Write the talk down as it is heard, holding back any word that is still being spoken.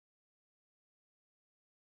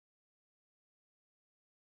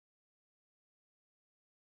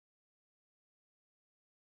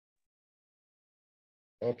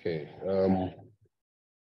Okay.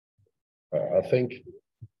 I think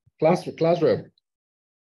class rep.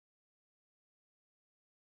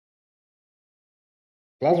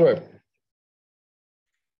 Class rep.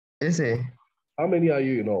 Yes, sir. How many are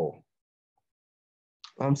you in all?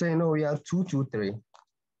 I'm saying no, we have 223.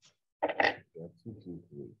 Yeah,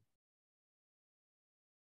 223.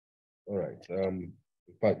 All right. In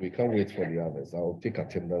fact, we can't wait for the others. I'll take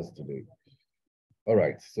attendance today. All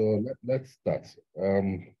right. So let's start.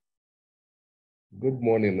 Good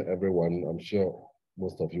morning, everyone. I'm sure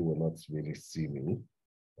most of you will not really see me.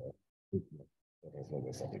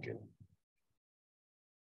 Again.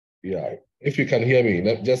 Yeah. If you can hear me,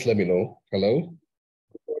 just let me know. Hello.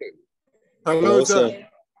 Hello, sir.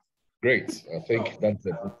 Great. I think that's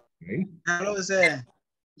a good thing. Hello, sir.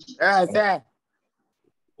 Yeah, sir.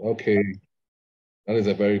 Okay. That is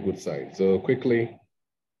a very good sign. So quickly,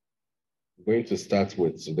 we're going to start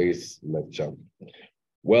with today's lecture.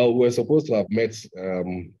 Well, we're supposed to have met,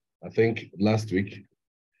 I think, last week.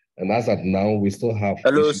 And as at now, we still have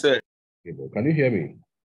Hello, issues. sir. Can you hear me?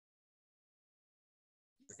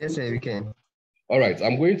 Yes, sir, we can. All right.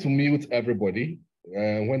 I'm going to mute everybody.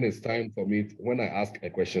 When it's time for me, when I ask a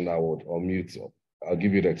question, I would unmute. I'll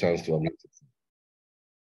give you the chance to unmute it.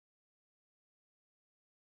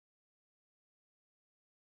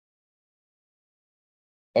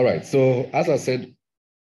 All right. So as I said,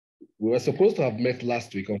 we were supposed to have met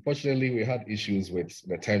last week. Unfortunately, we had issues with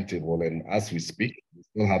the timetable, and as we speak, we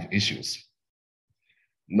still have issues.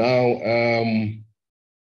 Now,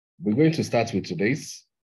 we're going to start with today's.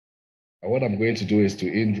 And what I'm going to do is to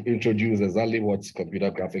introduce exactly what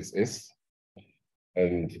computer graphics is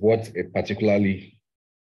and what it particularly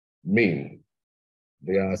means.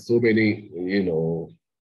 There are so many,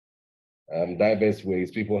 diverse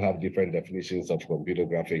ways. People have different definitions of computer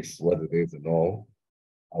graphics, what it is and all.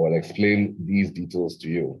 I will explain these details to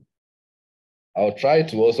you. I'll try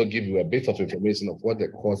to also give you a bit of information of what the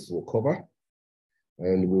course will cover,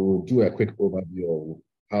 and we will do a quick overview of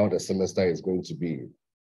how the semester is going to be,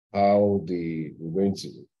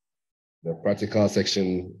 the practical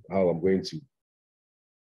section, how I'm going to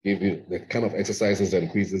give you the kind of exercises and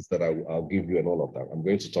quizzes that I'll give you and all of that. I'm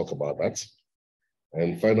going to talk about that.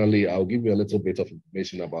 And finally, I'll give you a little bit of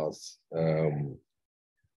information about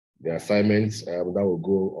the assignments that will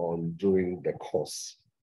go on during the course.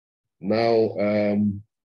 Now,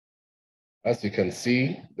 as you can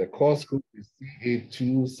see, the course code is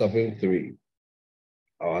CA273.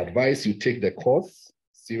 I advise you take the course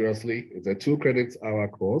seriously. It's a 2 credit hour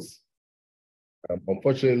course.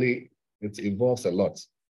 Unfortunately, it involves a lot.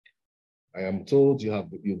 I am told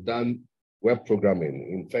you've done web programming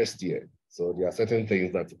in first year. So there are certain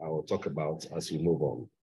things that I will talk about as we move on.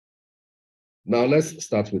 Now let's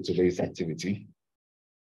start with today's activity.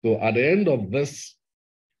 So at the end of this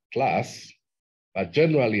class,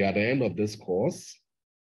 generally at the end of this course,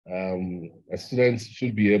 a student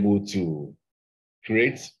should be able to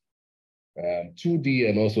create 2D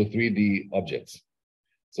and also 3D objects.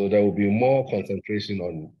 So there will be more concentration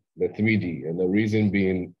on the 3D, and the reason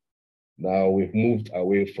being now we've moved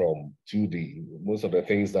away from 2D. Most of the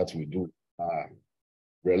things that we do are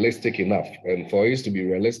realistic enough. And for it to be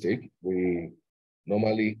realistic, we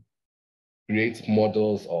normally create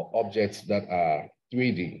models or objects that are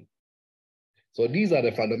 3D. So these are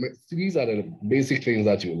the basic things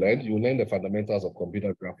that you learn. You learn the fundamentals of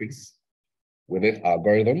computer graphics with its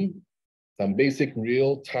algorithm, some basic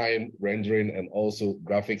real-time rendering, and also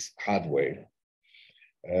graphics hardware.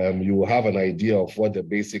 You will have an idea of what the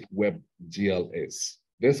basic WebGL is.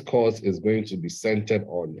 This course is going to be centered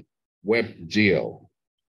on WebGL.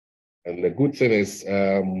 And the good thing is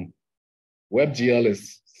WebGL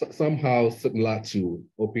is somehow similar to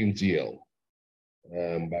OpenGL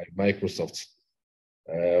by Microsoft.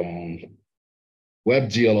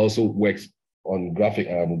 WebGL also works on graphic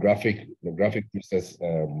process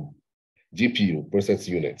GPU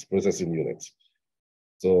processing units.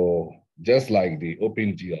 So just like the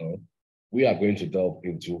OpenGL, we are going to delve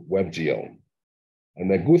into WebGL. And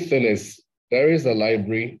the good thing is there is a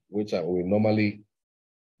library which we normally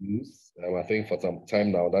use. I think for some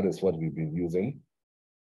time now, that is what we've been using,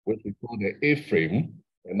 which we call the A-frame,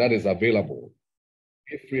 and that is available.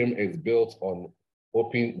 A-frame is built on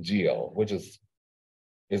OpenGL, which is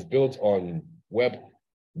built on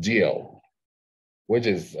WebGL, which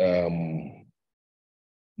is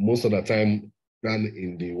most of the time done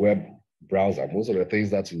in the web browser. Most of the things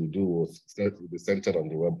that we do will be centered on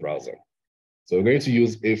the web browser. So we're going to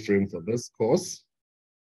use A-frame for this course.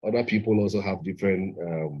 Other people also have different,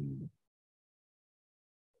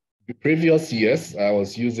 the previous years, I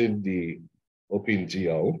was using the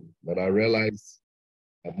OpenGL, but I realized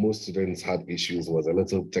most students had issues, was a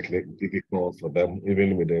little technically difficult for them,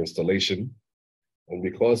 even with the installation. And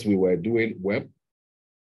because we were doing web,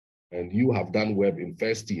 and you have done web in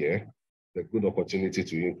first year, it's a good opportunity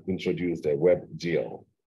to introduce the WebGL.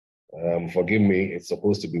 Forgive me, it's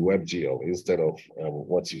supposed to be WebGL instead of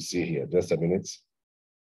what you see here. Just a minute.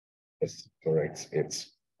 Yes, correct.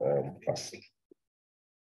 It's fast.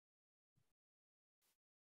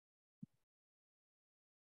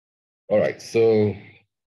 All right, so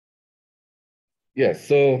yes,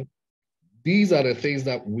 so these are the things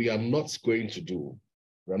that we are not going to do.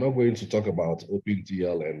 We're not going to talk about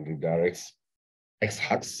OpenGL and the direct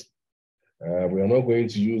X-hacks. We are not going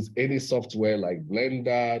to use any software like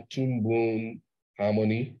Blender, Toon Boom,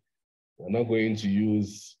 Harmony. We're not going to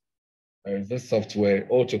use this software,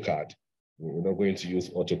 AutoCAD. We're not going to use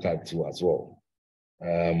AutoCAD too as well.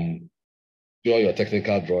 Sure, your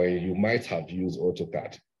technical drawing, you might have used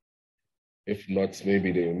AutoCAD. If not,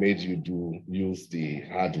 maybe they made you use the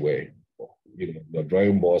hardware, your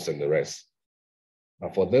drawing boards and the rest.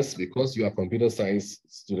 And for this, because you are computer science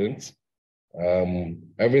students,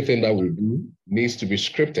 everything that we do needs to be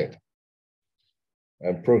scripted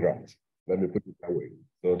and programmed. Let me put it that way.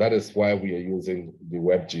 So that is why we are using the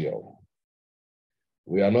WebGL.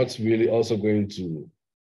 We are not really also going to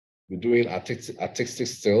be doing artistic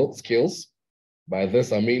skills. By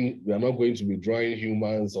this, I mean, we are not going to be drawing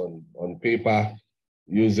humans on paper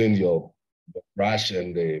using your brush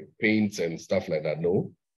and the paints and stuff like that,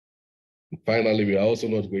 no. And finally, we are also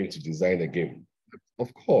not going to design a game.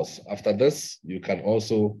 Of course, after this, you can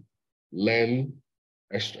also learn,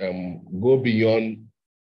 go beyond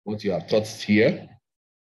what you have taught here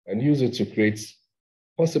and use it to create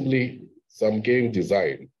possibly some game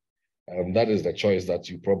design. That is the choice that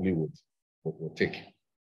you probably would take.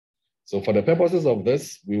 So for the purposes of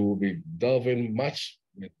this, we will be delving much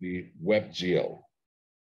with the WebGL.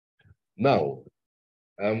 Now,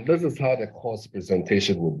 this is how the course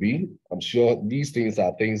presentation will be. I'm sure these things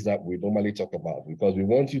are things that we normally talk about because we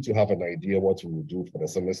want you to have an idea what we will do for the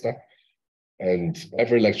semester. And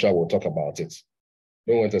every lecturer will talk about it.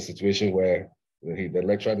 We don't want a situation where the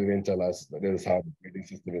lecturer didn't tell us that this is how the grading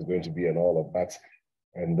system is going to be and all of that.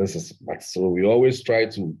 And this is, so we always try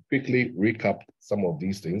to quickly recap some of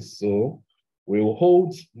these things. So we will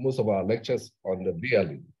hold most of our lectures on the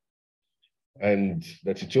VLE, and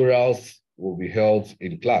the tutorials will be held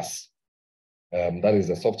in class. That is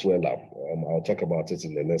the software lab. I'll talk about it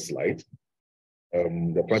in the next slide.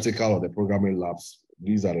 The practical or the programming labs,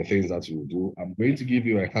 these are the things that you will do. I'm going to give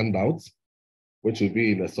you a handout, which will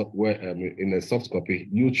be in a software, in a soft copy.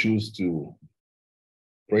 You choose to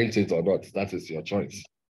print it or not, that is your choice.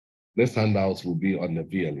 This handout will be on the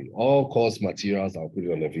VLE. All course materials, I'll put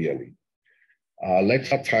it on the VLE. Our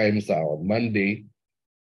lecture times are on Monday,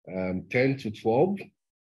 10 to 12,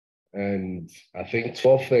 and I think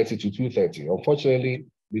 12:30 to 2:30. Unfortunately,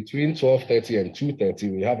 between 12:30 and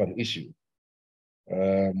 2:30, we have an issue.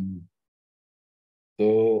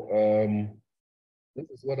 This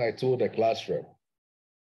is what I told the classroom.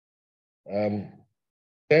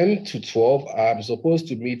 10 to 12, I'm supposed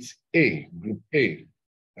to meet group A,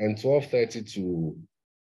 and 12:30 to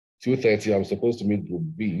 2:30, I'm supposed to meet group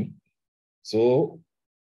B. So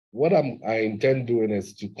what I intend doing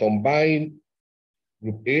is to combine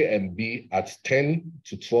group A and B at 10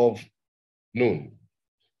 to 12 noon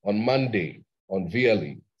on Monday on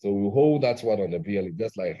VLE. So we'll hold that one on the VLE,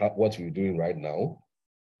 just like what we're doing right now.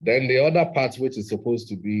 Then the other part, which is supposed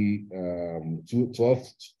to be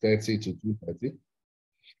 12:30 to 2:30,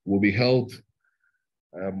 will be held.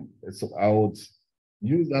 So I would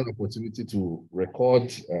use that opportunity to record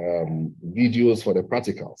videos for the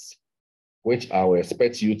practicals, which I will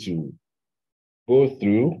expect you to go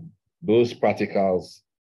through those practicals,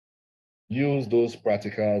 use those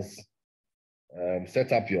practicals,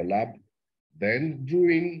 set up your lab. Then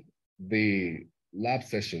during the lab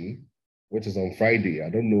session, which is on Friday, I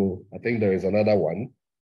don't know, I think there is another one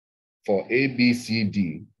for A, B, C,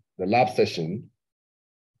 D, the lab session.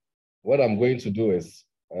 What I'm going to do is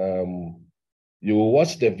you will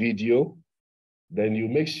watch the video, then you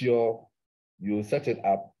make sure you set it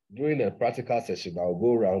up. During a practical session, I'll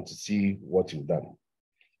go around to see what you've done.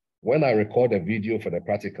 When I record a video for the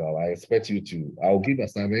practical, I expect you to, I'll give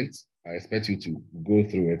assignments. I expect you to go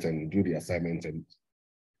through it and do the assignment. And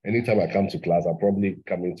anytime I come to class, I'm probably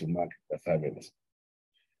coming to mark the assignment.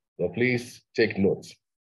 So please take notes.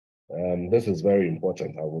 This is very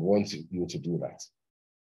important. I would want you to do that.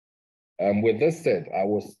 With this said, I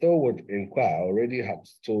would inquire. I already have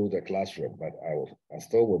told the classroom, but I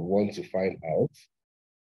still would want to find out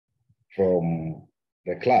from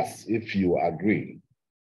the class if you agree.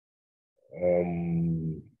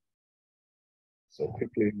 So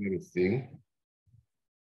quickly, let me see.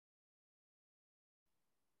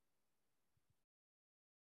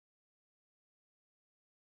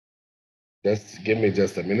 Just give me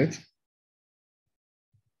just a minute.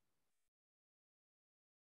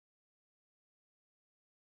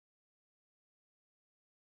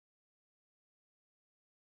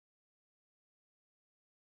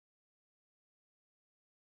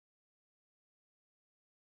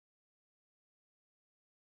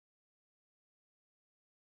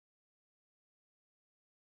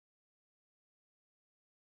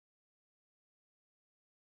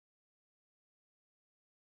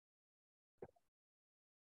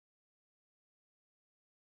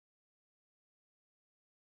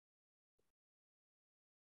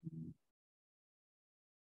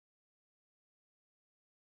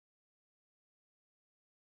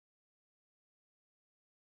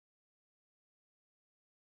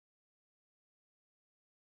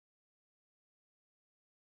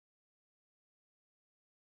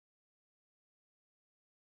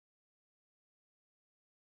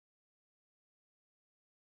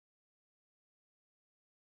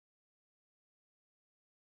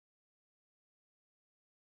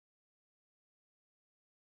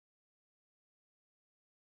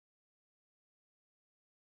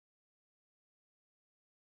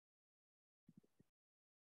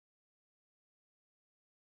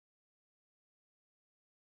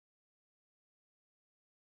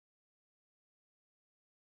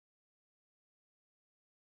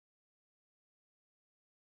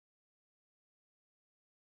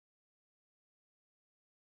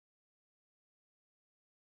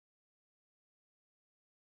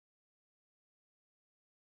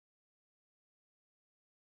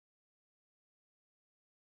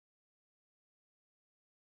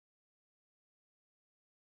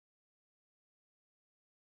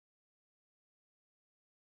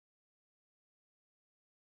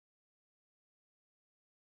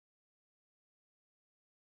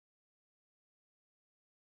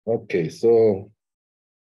 Okay, so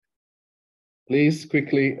please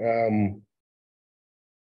quickly,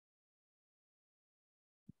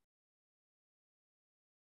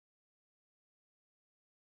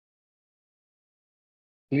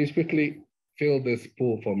 fill this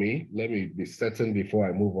poll for me. Let me be certain before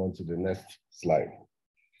I move on to the next slide.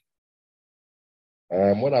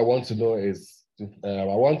 What I want to know is, I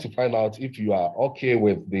want to find out if you are okay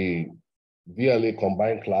with the VLA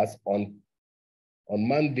combined class on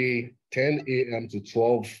Monday, 10 a.m. to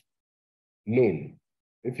 12 noon.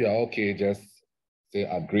 If you're okay, just say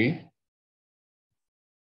agree.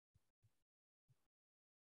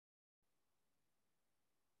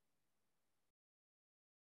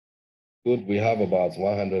 Good, we have about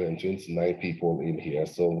 129 people in here.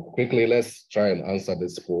 So quickly, let's try and answer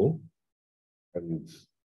this poll. And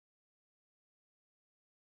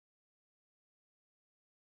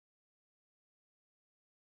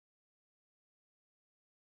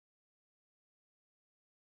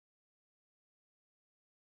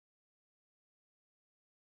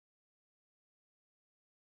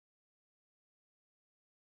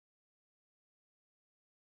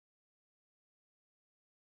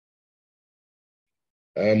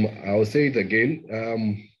I'll say it again.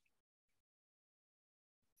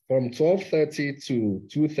 From 12:30 to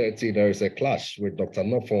 2:30, there is a clash with Dr.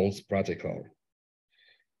 Nofon's practical.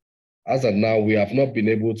 As of now, we have not been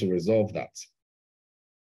able to resolve that.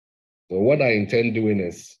 So what I intend doing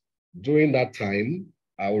is, during that time,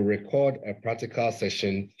 I will record a practical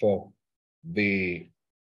session for the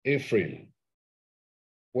A-frame,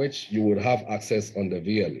 which you would have access on the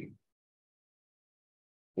VLE.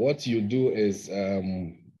 What you do is,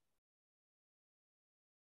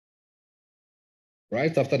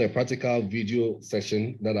 right after the practical video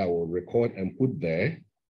session that I will record and put there,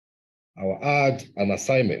 I will add an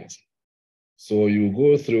assignment. So you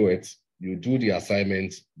go through it, you do the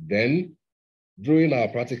assignment, then during our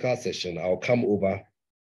practical session, I'll come over,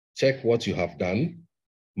 check what you have done,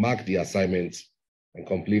 mark the assignment, and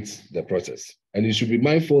complete the process. And you should be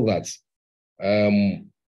mindful that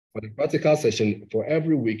for the practical session, for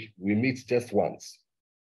every week, we meet just once.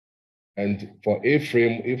 And for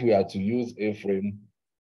A-frame, if we are to use A-frame,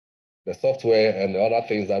 the software and the other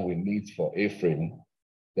things that we need for A-frame,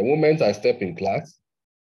 the moment I step in class,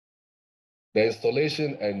 the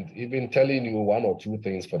installation and even telling you one or two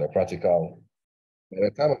things for the practical, by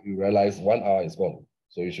the time you realize 1 hour is gone.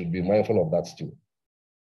 So you should be mindful of that too.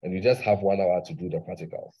 And you just have 1 hour to do the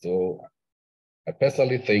practical. So I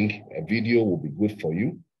personally think a video will be good for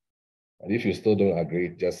you. And if you still don't agree,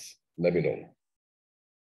 just let me know.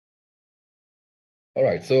 All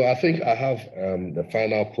right, so I think I have the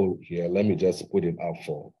final poll here. Let me just put it up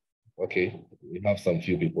for, okay, we have some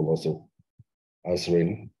few people also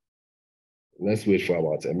answering. Let's wait for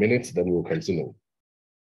about a minute, then we'll continue.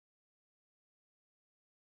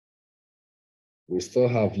 We still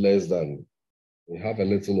have we have a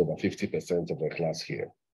little over 50% of the class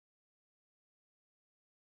here.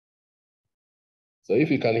 So if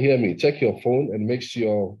you can hear me, check your phone and make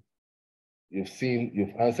sure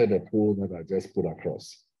you've answered the poll that I just put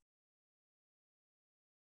across.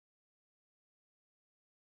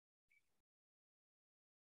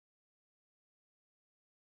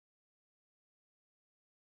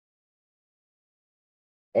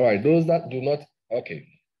 All right, those that do not, okay.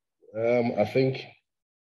 I think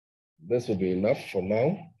this will be enough for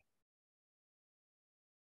now.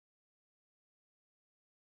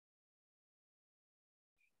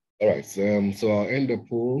 All right, so I'll end the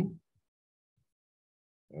poll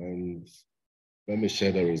and let me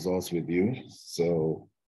share the results with you. So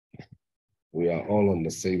we are all on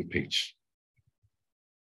the same page.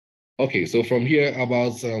 Okay, so from here,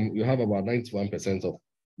 you have about 91% of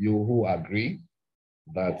you who agree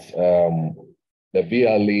that the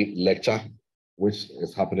VLE lecture, which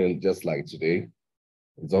is happening just like today,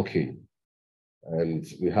 is okay. And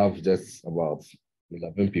we have just about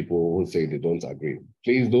 11 people who say they don't agree.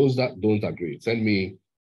 Please, those that don't agree, send me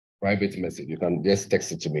private message. You can just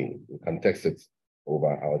text it to me. You can text it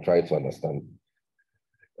over. I'll try to understand.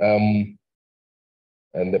 And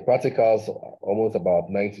the practicals, almost about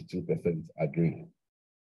 92% agree.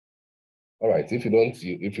 All right, if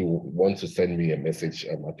you want to send me a message,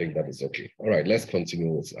 I think that is okay. All right, let's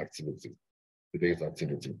continue with today's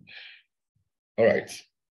activity. All right.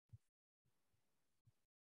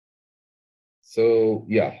 So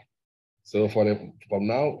yeah, so from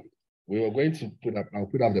now, we were going to I'll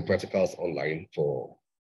put up the practicals online for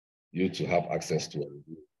you to have access to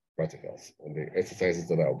practicals and the exercises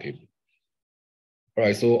that I'll give. All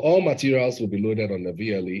right, so all materials will be loaded on the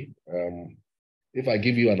VLE. If I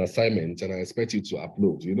give you an assignment and I expect you to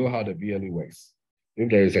upload, you know how the VLE works. If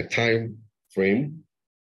there is a time frame,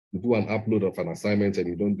 you do an upload of an assignment and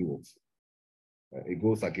you don't do it, it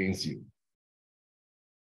goes against you.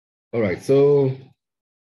 All right, so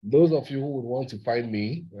those of you who would want to find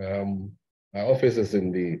me, my office is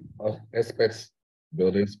in the Experts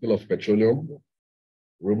Building, School of Petroleum,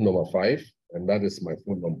 room number 5, and that is my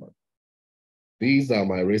phone number. These are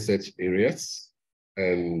my research areas,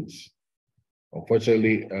 and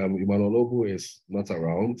unfortunately, Imanolobu is not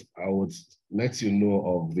around. I would let you know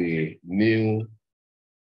of the new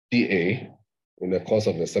TA in the course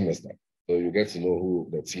of the semester, so you get to know who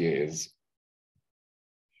the TA is.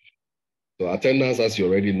 So attendance, as you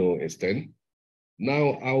already know, is 10.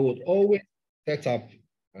 Now, I would always set up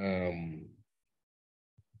the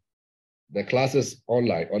classes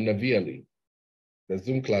online on the VLE, the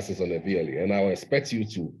Zoom classes on the VLE, and I will expect you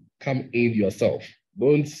to come in yourself.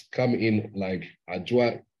 Don't come in like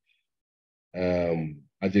Ajwa,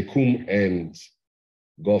 Ajekum, and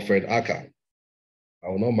Godfred Aka. I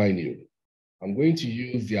will not mind you. I'm going to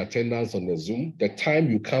use the attendance on the Zoom, the time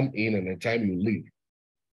you come in and the time you leave,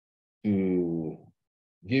 to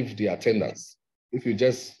give the attendance. If you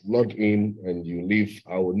just log in and you leave,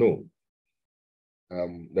 I will know.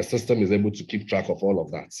 The system is able to keep track of all of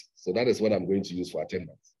that. So that is what I'm going to use for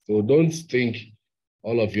attendance. So don't think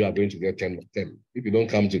all of you are going to get 10 of 10. If you don't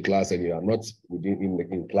come to class and you are not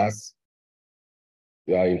in class,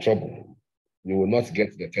 you are in trouble. You will not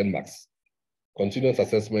get the 10 marks. Continuous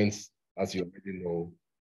assessments, as you already know,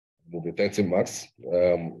 will be 30 marks.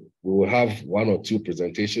 We will have 1 or 2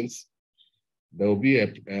 presentations. There will be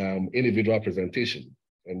an individual presentation,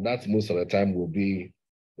 and that most of the time will be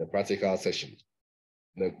the practical session.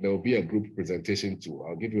 There will be a group presentation too.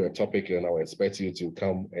 I'll give you a topic and I'll expect you to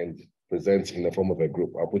come and present in the form of a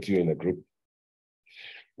group. I'll put you in a group.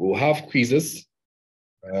 We'll have quizzes.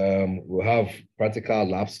 We'll have practical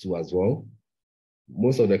labs too as well.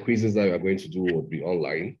 Most of the quizzes that we are going to do will be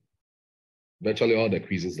online. Virtually all the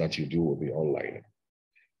quizzes that you do will be online.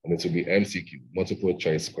 And it will be MCQ, multiple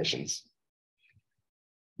choice questions.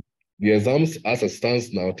 The exams, as it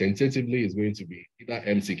stands now, tentatively is going to be either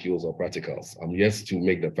MCQs or practicals. I'm yet to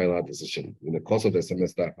make the final decision. In the course of the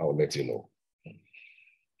semester, I'll let you know.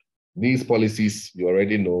 These policies, you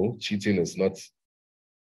already know, cheating is not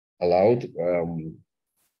allowed.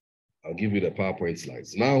 I'll give you the PowerPoint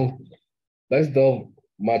slides. Now, let's delve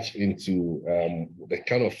much into the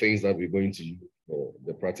kind of things that we're going to use for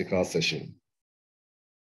the practical session.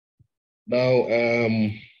 Now,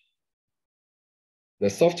 the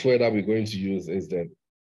software that we're going to use is the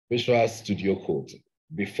Visual Studio Code.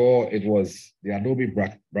 Before it was the Adobe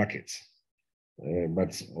Bracket.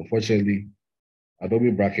 But unfortunately,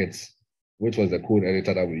 Adobe Brackets, which was the code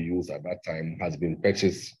editor that we used at that time, has been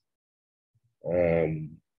purchased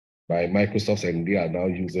by Microsoft, and they are now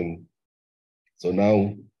using. So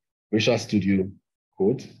now Visual Studio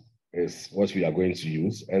Code is what we are going to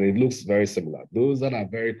use, and it looks very similar. Those that are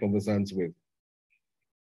very conversant with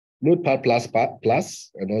Notepad++,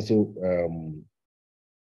 and also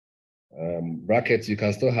brackets, you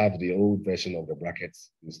can still have the old version of the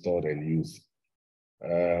brackets installed and use.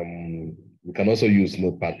 We can also use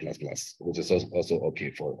Notepad++, which is also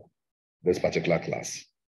okay for this particular class.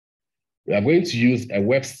 We are going to use a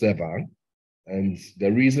web server, and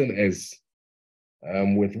the reason is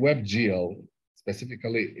with WebGL,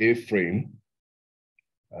 specifically A-frame,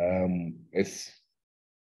 it's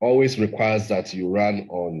always requires that you run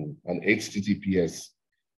on an HTTPS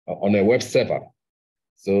on a web server.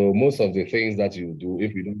 So most of the things that you do,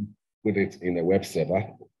 if you don't put it in a web server,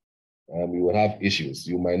 you will have issues.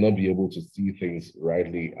 You might not be able to see things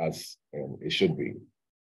rightly as it should be.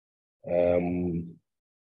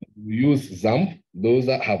 We use XAMPP. Those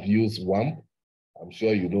that have used WAMP, I'm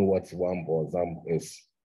sure you know what WAMP or XAMPP is.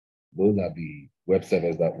 Those are the web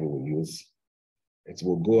servers that we will use. It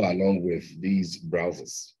will go along with these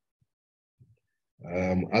browsers.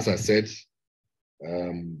 As I said,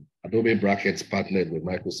 Adobe Brackets partnered with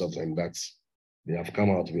Microsoft, and that's they have come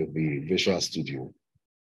out with the Visual Studio.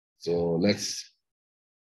 So let's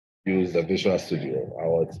use the Visual Studio. I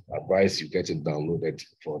would advise you get it downloaded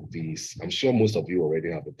for these. I'm sure most of you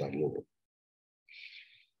already have it downloaded.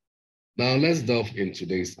 Now let's delve into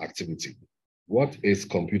today's activity. What is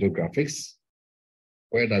computer graphics?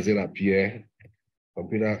 Where does it appear?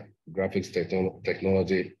 Computer graphics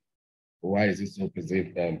technology. Why is it so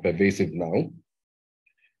pervasive now?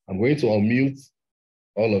 I'm going to unmute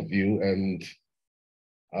all of you, and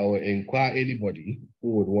I will inquire anybody who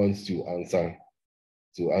would want to answer.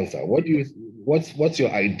 What's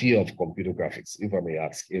your idea of computer graphics, if I may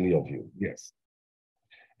ask any of you? Yes.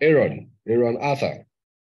 Aaron Arthur.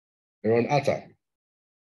 Aaron Arthur.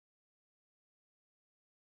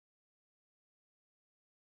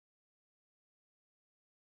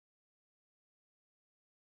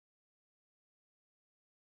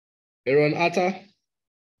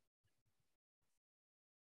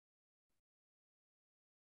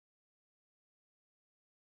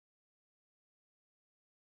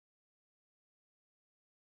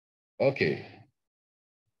 Okay.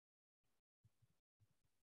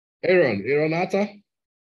 Aaron Arthur.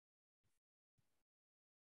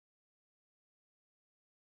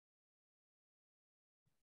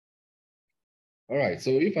 All right, so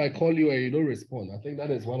if I call you and you don't respond, I think that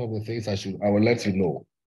is one of the things I will let you know.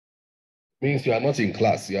 Means you are not in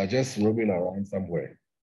class, you are just roaming around somewhere.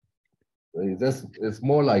 It's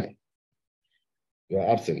more like you are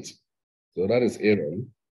absent. So that is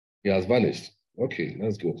Aaron. He has vanished. Okay,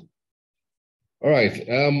 that's good. All right.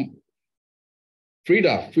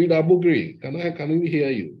 Frida Bugri, can we hear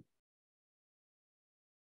you?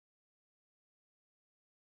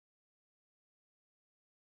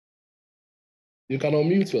 You can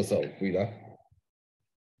unmute yourself, Frida.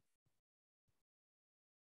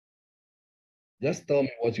 Just tell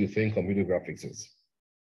me what you think computer graphics is.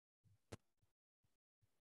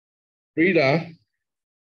 Frida.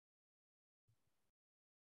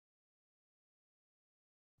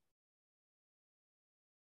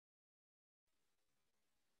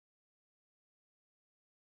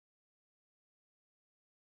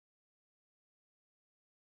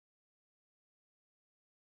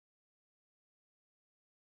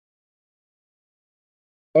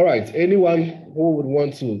 All right, anyone who would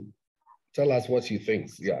want to tell us what she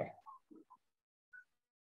thinks? Yeah.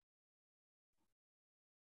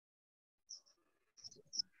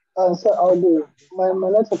 So I'll do. My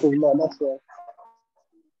network is bad, that's why.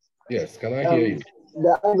 Yes, can I hear you?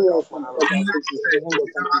 The idea of computer graphics is using the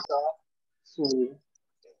computer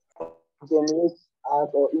to generate art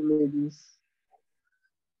or images.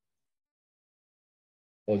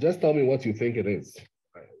 Or just tell me what you think it is.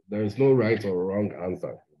 There is no right or wrong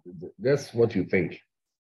answer. Just what you think.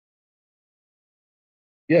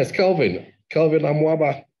 Yes, Kelvin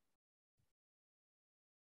Amwaba.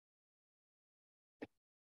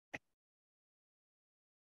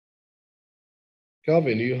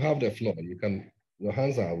 Kelvin, you have the floor. Your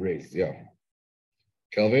hands are raised, yeah.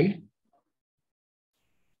 Kelvin?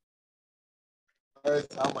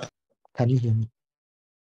 Can you hear me?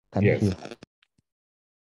 Yes. You hear?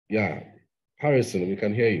 Yeah. Harrison, we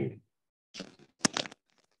can hear you.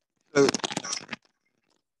 So,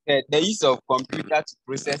 the use of computer to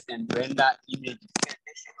process and render images.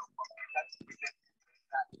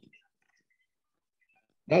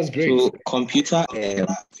 That's great. So computer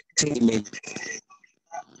image.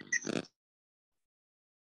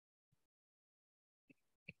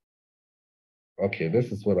 Okay, this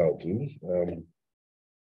is what I'll do.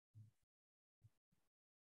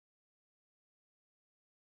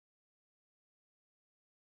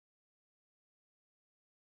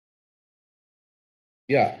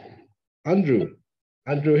 Yeah, Andrew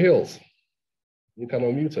Hills, you can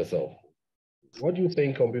unmute yourself. What do you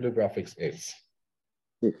think computer graphics is?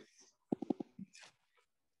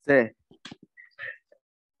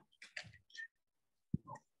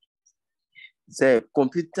 Say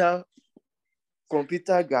computer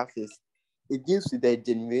graphics, it deals with the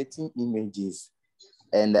generating images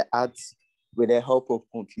and the art with the help of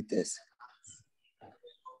computers.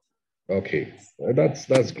 Okay,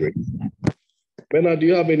 that's great. Bernard, do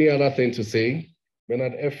you have any other thing to say?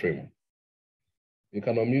 Bernard Ephraim, you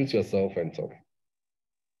can unmute yourself and talk.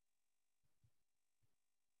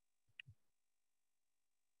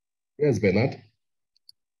 Yes, Bernard.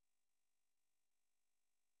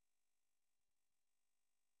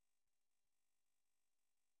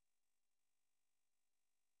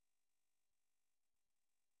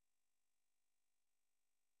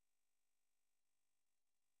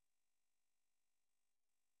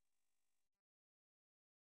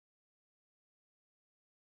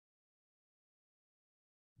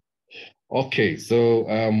 Okay, so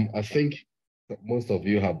I think most of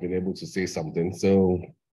you have been able to say something. So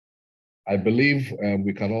I believe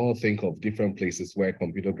we can all think of different places where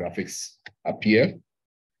computer graphics appear.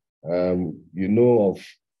 You know of,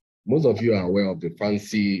 most of you are aware of the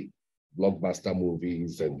fancy blockbuster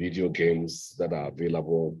movies and video games that are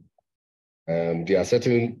available. There are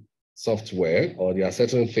certain software or there are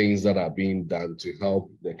certain things that are being done to help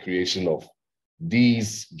the creation of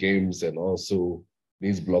these games and also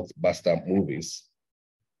these blockbuster movies.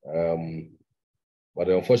 But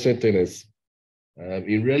the unfortunate thing is,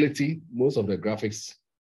 in reality, most of the graphics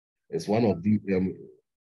is one of the,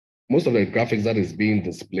 most of the graphics that is being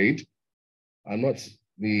displayed are not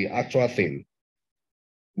the actual thing.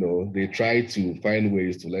 You know, they try to find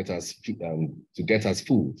ways to let us, to get us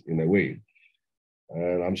fooled in a way.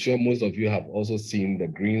 And I'm sure most of you have also seen the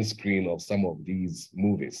green screen of some of these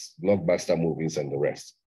movies, blockbuster movies and the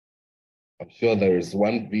rest. I'm sure there is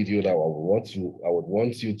one video that I would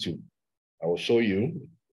want you to, I will show you.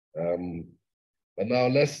 But now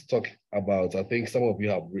let's talk about, I think some of you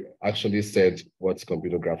have actually said what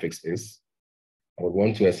computer graphics is. I would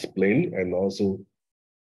want to explain and also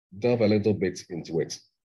delve a little bit into it.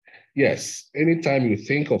 Yes, anytime you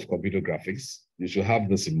think of computer graphics, you should have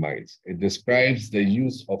this in mind. It describes the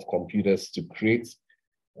use of computers to create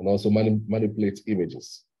and also manipulate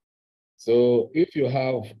images. So if you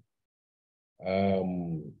have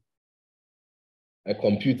a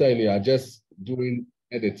computer and you are just doing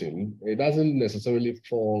editing, it doesn't necessarily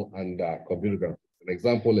fall under computer graphics. An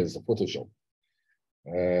example is Photoshop.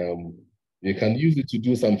 You can use it to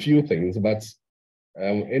do some few things, but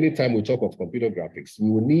anytime we talk of computer graphics, we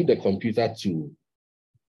will need a computer to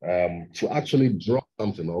actually draw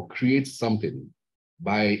something or create something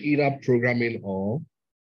by either programming or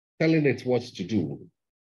telling it what to do.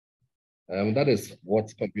 That is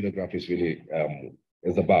what computer graphics really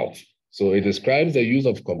is about. So it describes the use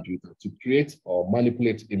of computer to create or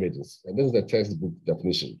manipulate images. And this is the textbook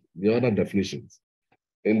definition. The other definitions.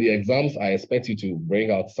 In the exams, I expect you to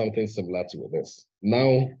bring out something similar to this.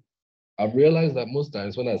 Now, I've realized that most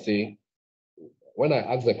times when I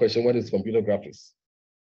ask the question, what is computer graphics?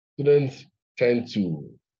 Students tend to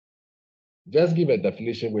just give a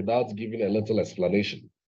definition without giving a little explanation,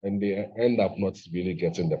 and they end up not really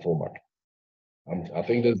getting the full mark. I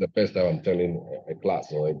think this is the first time I'm telling a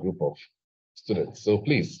class or a group of students. So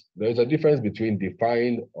please, there's a difference between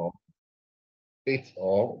defined or state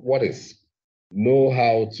or what is. Know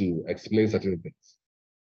how to explain certain things.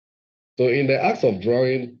 So in the act of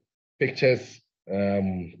drawing pictures,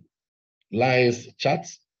 lines,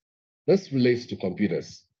 charts, this relates to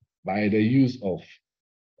computers by the use of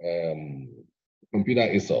computer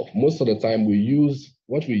itself. Most of the time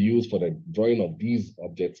what we use for the drawing of these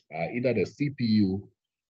objects are either the CPU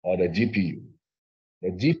or the GPU. The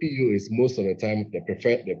GPU is most of the time the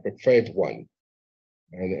preferred one.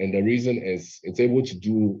 And the reason is it's able to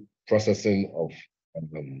do processing of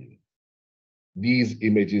these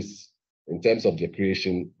images in terms of the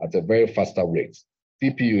creation at a very faster rate.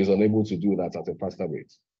 CPU is unable to do that at a faster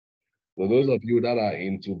rate. So those of you that are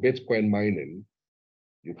into Bitcoin mining,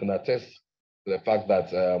 you can attest to the fact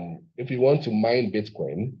that if you want to mine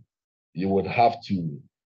Bitcoin, you would have to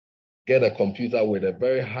get a computer with a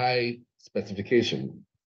very high specification,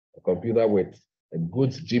 a computer with a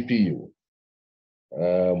good GPU.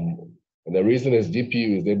 And the reason is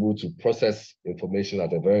GPU is able to process information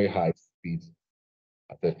at a very high speed,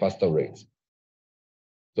 at a faster rate.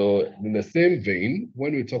 So in the same vein,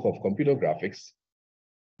 when we talk of computer graphics,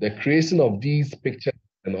 the creation of these pictures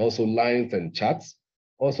and also lines and charts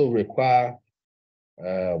also require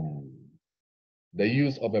the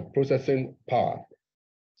use of a processing power.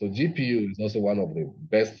 So GPU is also one of the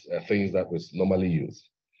best things that we normally use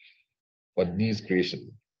for these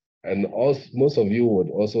creations. And also, most of you would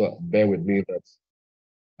also bear with me that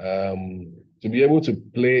to be able to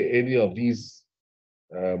play any of these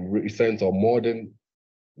recent or modern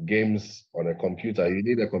games on a computer, you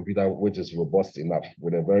need a computer which is robust enough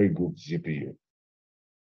with a very good GPU.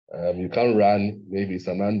 You can run maybe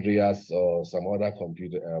San Andreas or some other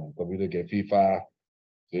computer game, FIFA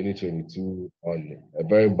 2022 on a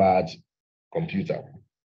very bad computer.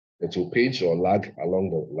 It will pinch or lag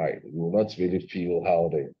along the line. You will not really feel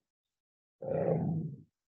how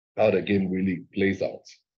the game really plays out.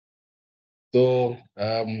 So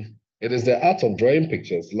it is the art of drawing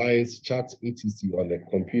pictures, lines, charts, etc.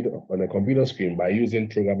 on a computer screen by using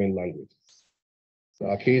programming languages. So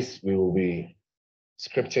in our case, we will be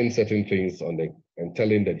scripting certain things and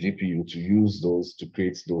telling the GPU to use those to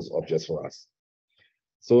create those objects for us.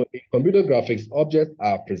 So in computer graphics, objects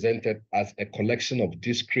are presented as a collection of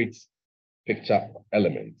discrete picture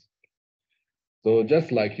elements. So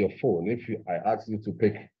just like your phone, if I ask you to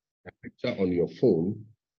pick a picture on your phone,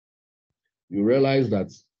 you realize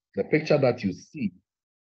that the picture that you see,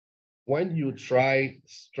 when you try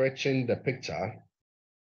stretching the picture,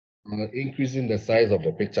 increasing the size of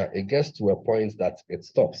the picture, it gets to a point that it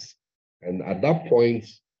stops. And at that point,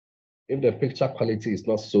 if the picture quality is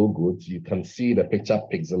not so good, you can see the picture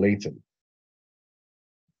pixelating.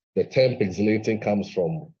 The term pixelating comes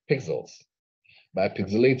from pixels. By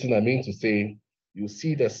pixelating, I mean to say you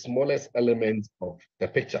see the smallest element of the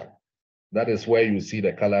picture. That is where you see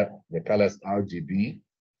the colors RGB.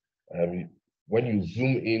 When you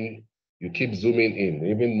zoom in, you keep zooming in.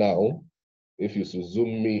 Even now, if you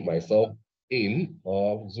zoom myself in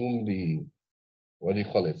or zoom the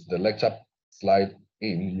lecture slide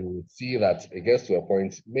in, you will see that it gets to a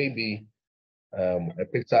point, maybe the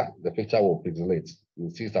picture will pixelate.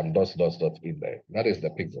 You'll see some dots in there. That is the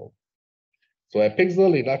pixel. So a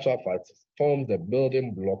pixel in actual fact forms the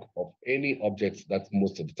building block of any object that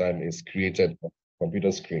most of the time is created on a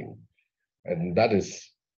computer screen. And that is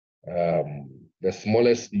the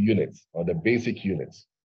smallest unit or the basic unit.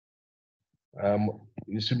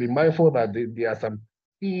 You should be mindful that there are some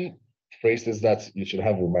key phrases that you should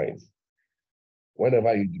have in mind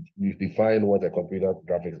whenever you define what a computer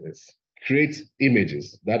graphics is. Create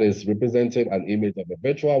images, that is representing an image of a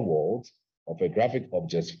virtual world of a graphic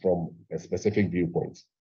object from a specific viewpoint.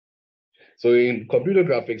 So in computer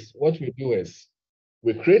graphics, what we do is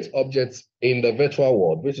we create objects in the virtual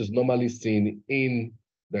world, which is normally seen in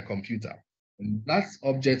the computer. And that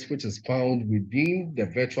object which is found within the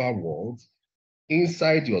virtual world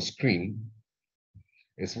inside your screen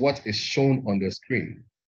is what is shown on the screen.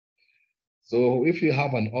 So if you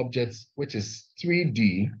have an object which is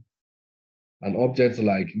 3D, an object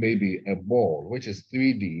like maybe a ball, which is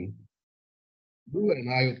 3D, you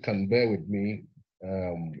and I can bear with me,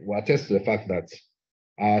 will attest to the fact that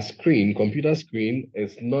our screen, computer screen,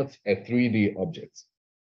 is not a 3D object.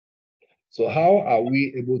 So how are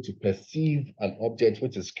we able to perceive an object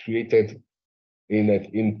which is created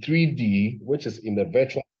in 3D, which is in the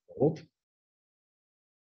virtual world,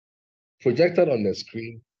 projected on the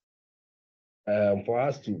screen, for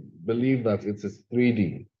us to believe that it is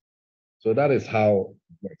 3D? So that is how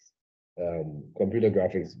it works. Computer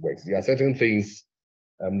graphics works. There are certain things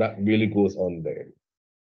that really goes on there.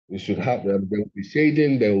 We should have, there will be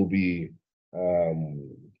shading, there will be the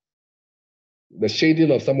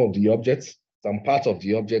shading of some of the objects, some parts of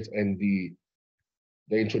the object, and the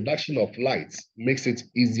introduction of lights makes it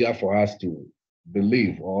easier for us to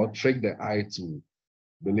believe or trick the eye to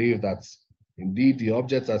believe that indeed the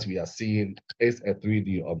object that we are seeing is a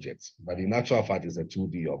 3D object, but in actual fact is a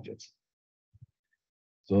 2D object.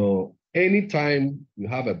 So anytime you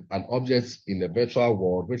have an object in the virtual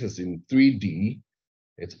world which is in 3D,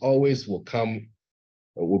 it always will come,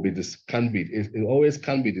 it always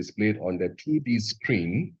can be displayed on the 2D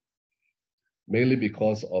screen, mainly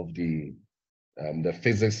because of the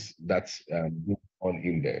physics that's going on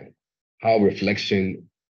in there, how reflection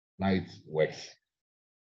light works.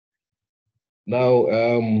 Now,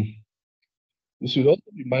 you should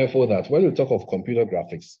also be mindful that when we talk of computer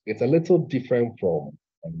graphics, it's a little different from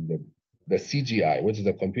the CGI, which is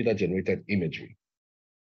the computer-generated imagery.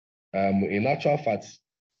 In actual fact,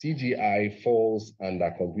 CGI falls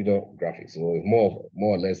under computer graphics, so more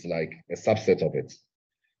or less like a subset of it.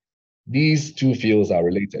 These two fields are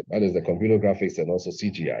related. That is the computer graphics and also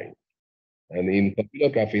CGI. And in computer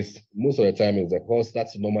graphics, most of the time is the course that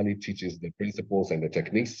normally teaches the principles and the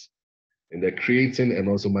techniques in the creating and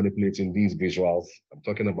also manipulating these visuals. I'm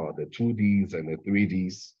talking about the 2Ds and the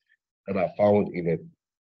 3Ds that are found in a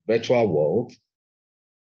virtual world.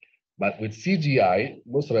 But with CGI,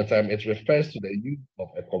 most of the time, it refers to the use of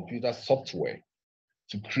a computer software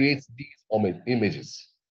to create these images.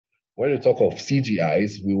 When we talk of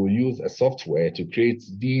CGIs, we will use a software to create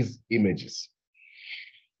these images.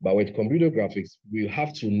 But with computer graphics, we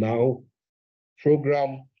have to now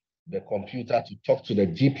program the computer to talk to the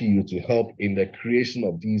GPU to help in the creation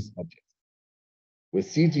of these objects. With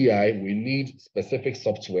CGI, we need specific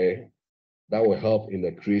software that will help in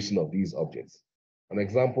the creation of these objects. An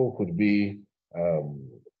example could be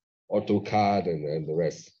AutoCAD and the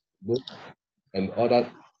rest, and other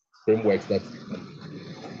frameworks that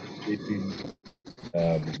creating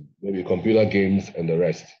maybe computer games and the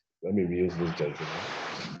rest. Let me reuse this gentleman.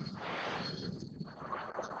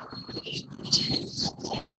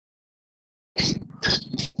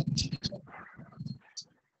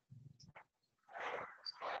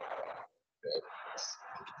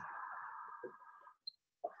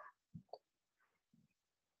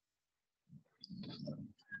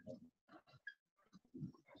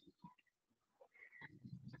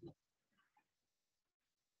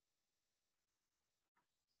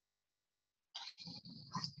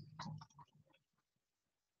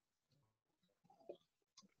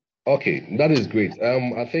 Okay, that is great.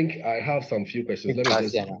 I think I have some few questions. Let me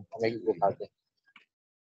just,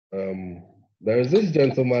 there is this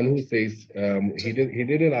gentleman who says he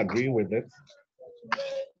didn't agree with it,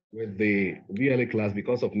 with the VLA class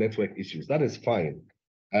because of network issues. That is fine.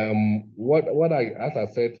 As I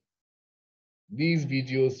said, these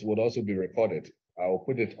videos would also be recorded. I'll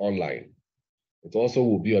put it online. It also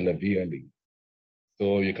will be on the VLA.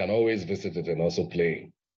 So you can always visit it and also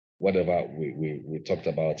play whatever we talked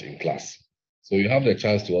about in class. So you have the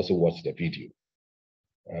chance to also watch the video.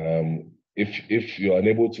 If you're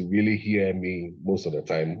unable to really hear me most of the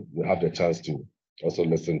time, you have the chance to also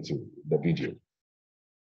listen to the video.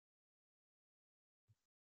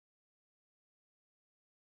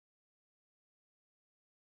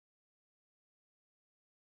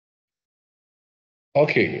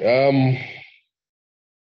 Okay.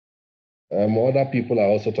 Other people are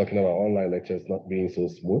also talking about online lectures not being so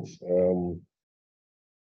smooth.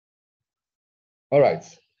 All right.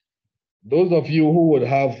 Those of you who would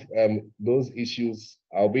have those issues,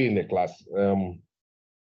 I'll be in the class.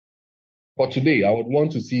 For today, I would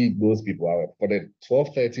want to see those people. For the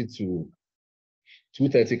 12:30 to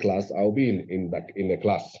 2:30 class, I'll be in the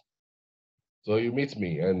class. So you meet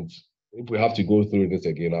me, and if we have to go through this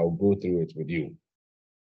again, I'll go through it with you.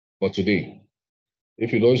 For today,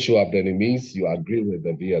 if you don't show up, then it means you agree with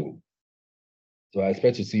the VLE. So I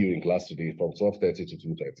expect to see you in class today from 12:30 to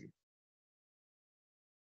 2:30.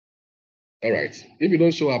 All right. If you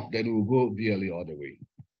don't show up, then we'll go VLE all the way.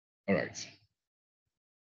 All right.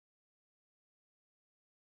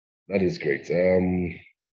 That is great. And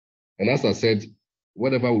as I said,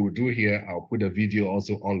 whatever we do here, I'll put the video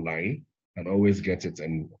also online and always get it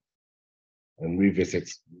and revisit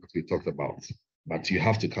what we talked about. But you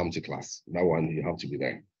have to come to class. That one, you have to be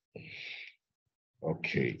there.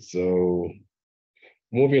 Okay, so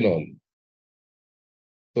moving on.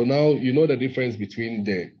 So now you know the difference between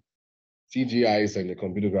the CGIs and the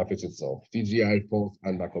computer graphics itself. CGI falls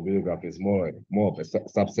under computer graphics, more of a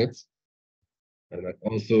subset. And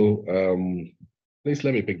also, please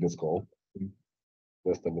let me pick this call.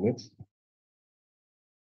 Just a minute.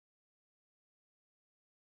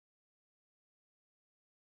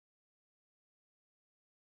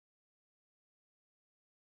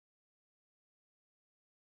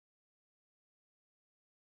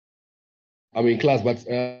 I'm in class, but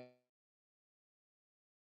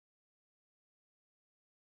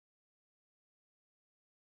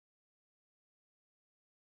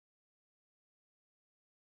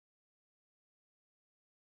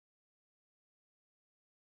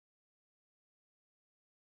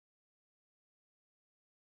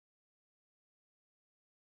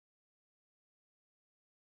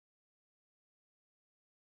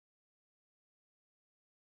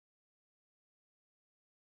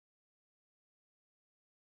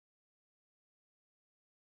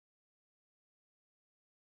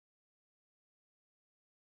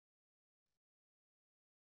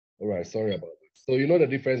all right, sorry about that. So you know the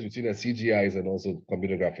difference between the CGIs and also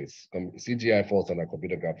computer graphics. CGI falls under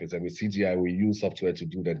computer graphics, and with CGI we use software to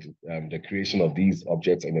do the creation of these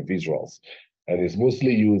objects and the visuals, and it's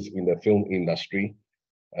mostly used in the film industry.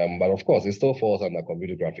 But of course, it still falls under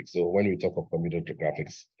computer graphics. So when we talk of computer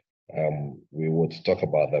graphics, we would talk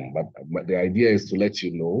about them. But the idea is to let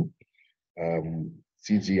you know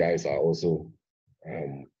CGIs are also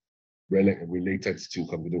related to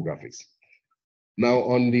computer graphics. Now,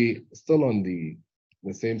 still on the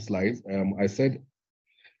same slide, I said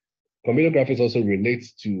computer graphics also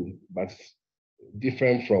relates to, but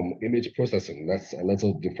different from image processing. That's a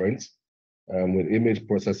little different. With image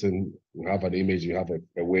processing, you have an image, you have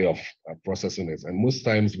a way of processing it. And most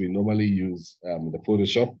times we normally use the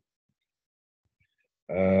Photoshop.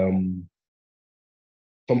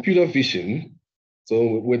 Computer vision.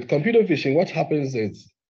 So with computer vision, what happens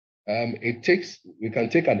is we can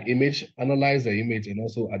take an image, analyze the image, and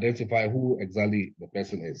also identify who exactly the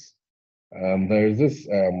person is. There is this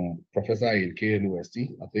professor in KNUST,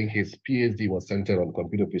 I think his PhD was centered on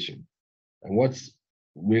computer vision. And what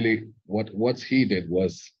he did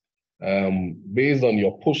was, based on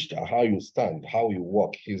your posture, how you stand, how you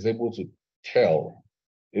walk, he's able to tell,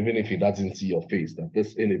 even if he doesn't see your face, that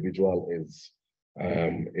this individual is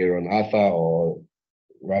Aaron Arthur or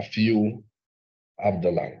Rafiu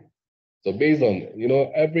Abdullah. So based on,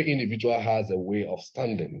 every individual has a way of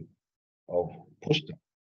standing, of posture,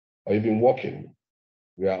 or even walking.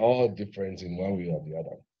 We are all different in one way or the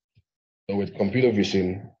other. So with computer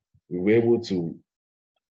vision, we were able to,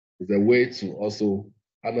 it's a way to also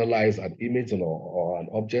analyze an image or an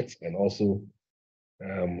object and also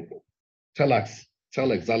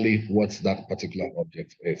tell exactly what that particular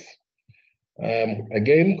object is.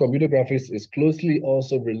 Again, computer graphics is closely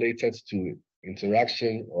also related to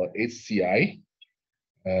interaction or HCI,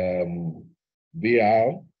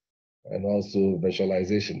 VR, and also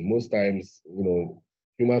visualization. Most times,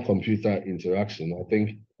 human-computer interaction, I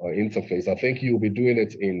think, or interface, I think you'll be doing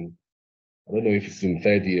it in, I don't know if it's in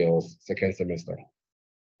third year or second semester.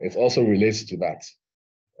 It also relates to that.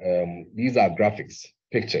 These are graphics,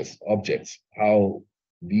 pictures, objects, how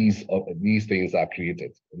these things are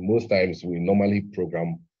created. And most times we normally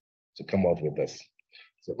program to come out with this.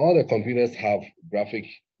 So all the computers have graphic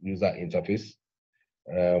user interface.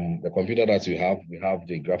 The computer that we have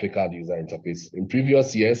the graphical user interface. In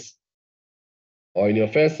previous years, or in your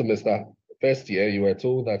first year, you were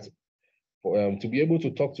told that to be able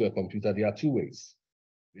to talk to a computer, there are two ways.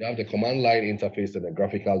 We have the command line interface and the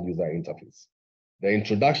graphical user interface. The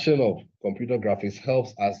introduction of computer graphics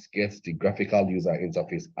helps us get the graphical user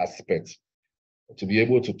interface aspect to be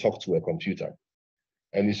able to talk to a computer.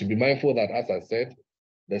 And you should be mindful that, as I said,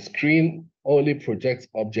 the screen only projects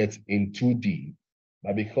objects in 2D,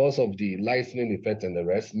 but because of the lightening effect and the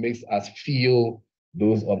rest, makes us feel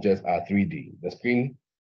those objects are 3D. The screen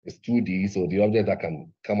is 2D, so the object that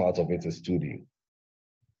can come out of it is 2D.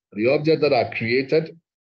 The objects that are created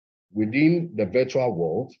within the virtual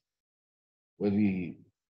world, with the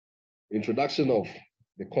introduction of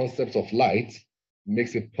the concept of light,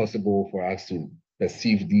 makes it possible for us to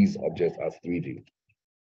perceive these objects as 3D.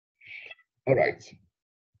 All right.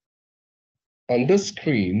 On this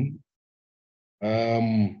screen,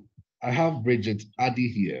 I have Bridget Addy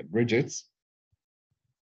here. Bridget,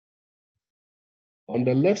 on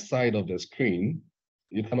the left side of the screen,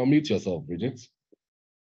 you can unmute yourself, Bridget.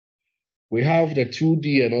 We have the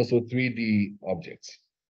 2D and also 3D objects.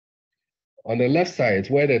 On the left side,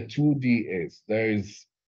 where the 2D is, there is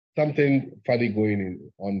something funny going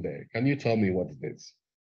on there. Can you tell me what it is?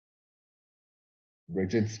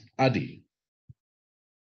 Bridget Addy.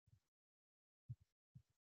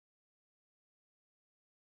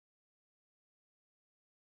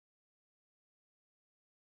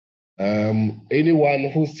 Anyone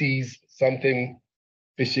who sees something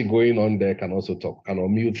fishy going on there can also talk, can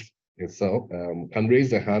unmute itself, can raise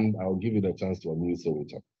the hand. I'll give you the chance to unmute so we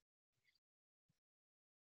talk.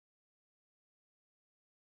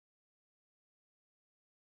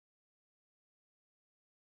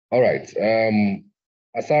 All right.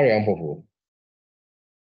 Asari Ampopo.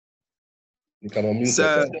 You can unmute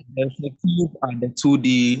yourself. The cube and the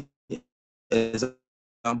 2D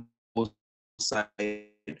example side.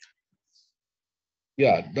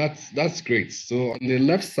 Yeah, that's great. So on the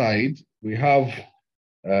left side, we have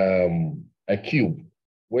a cube,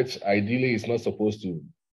 which ideally is not supposed to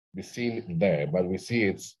be seen there, but we see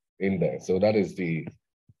it's in there. So that is the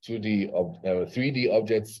 3D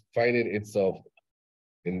objects finding itself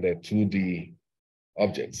in the 2D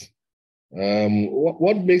objects.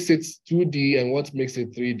 What makes it 2D and what makes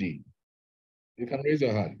it 3D? You can raise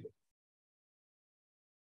your hand.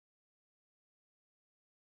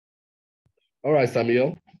 All right,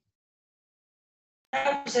 Samuel.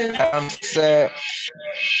 Sir,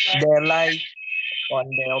 the light on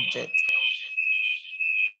the object.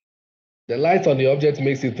 The light on the object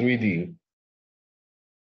makes it 3D.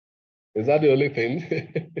 Is that the only thing?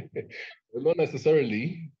 Not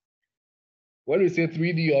necessarily. When we say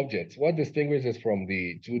 3D objects, what distinguishes from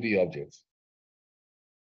the 2D objects?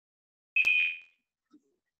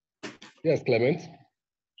 Yes, Clement.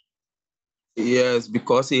 Yes,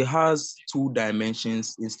 because it has 2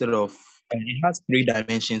 dimensions instead of, it has 3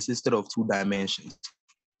 dimensions instead of 2 dimensions.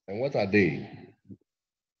 And what are they?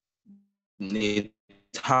 It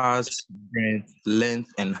has breadth,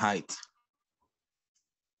 length, and height.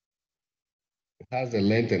 It has a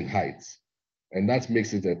length and height, and that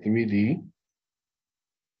makes it a 3D.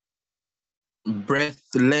 Breadth,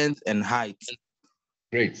 length, and height.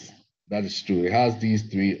 Great, that is true. It has these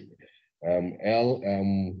three, L,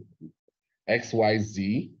 X, Y,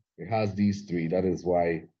 Z. It has these three. That is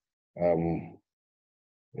why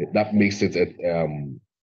that makes it a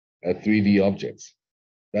 3D object.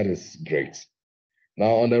 That is great.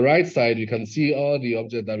 Now on the right side, you can see all the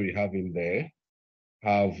objects that we have in there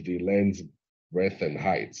have the length, breadth, and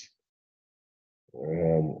height.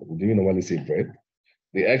 Do you normally say breadth?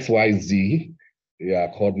 The X, Y, Z,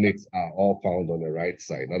 coordinates are all found on the right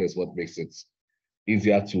side. That is what makes it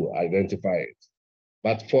easier to identify it.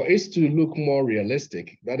 But for it to look more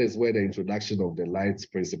realistic, that is where the introduction of the light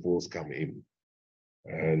principles come in.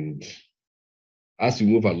 And as we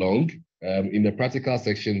move along, in the practical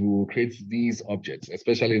section, we will create these objects,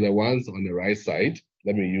 especially the ones on the right side.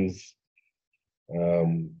 Let me use,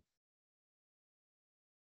 in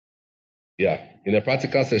the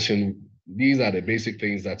practical session, these are the basic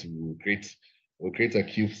things that we will create. We'll create a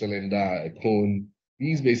cube, cylinder, a cone,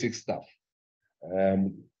 these basic stuff.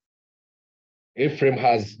 A-frame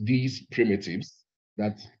has these primitives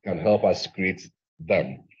that can help us create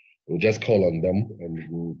them. We'll just call on them and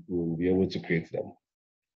we'll be able to create them.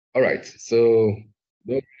 All right, so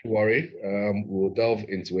don't worry. We'll delve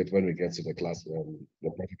into it when we get to the class,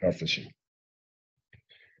 the practical session.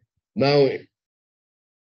 Now,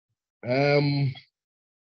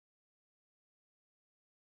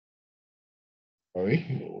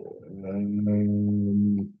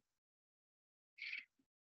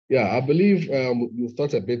 yeah, I believe you've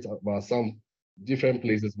thought a bit about some different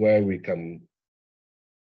places where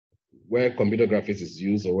where computer graphics is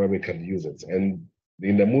used or where we can use it. And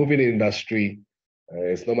in the movie industry,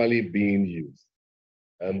 it's normally being used.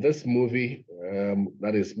 And this movie,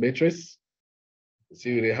 that is Matrix,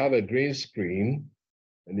 see, they have a green screen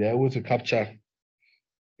and they're able to capture,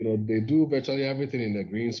 they do virtually everything in the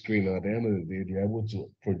green screen. And at the end of the day, they're able to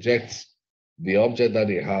project the object that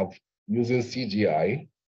they have using CGI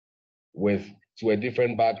to a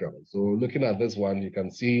different background. So looking at this one, you can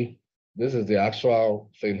see this is the actual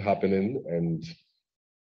thing happening. And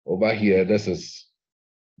over here, this is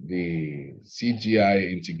the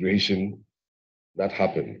CGI integration that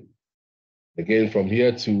happened. Again, from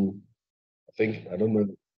here to, I don't know,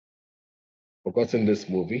 forgotten this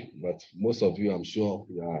movie, but most of you, I'm sure,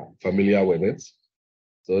 you are familiar with it.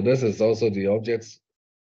 So this is also the object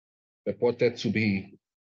purported to be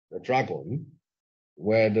the dragon,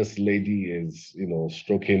 where this lady is,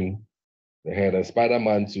 stroking the head. And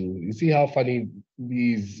Spider-Man too. You see how funny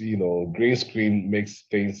these, green screen makes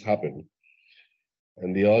things happen.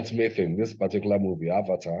 And the ultimate thing, this particular movie,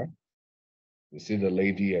 Avatar, you see the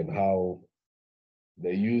lady and how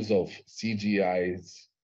the use of CGI's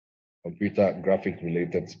computer graphic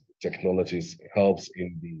related technologies helps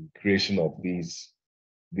in the creation of these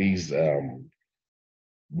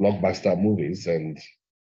blockbuster movies and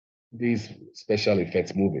these special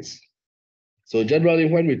effects movies. So generally,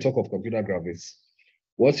 when we talk of computer graphics,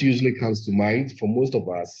 what usually comes to mind for most of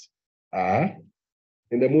us are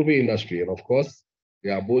in the movie industry. And of course,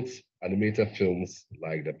 there are both animated films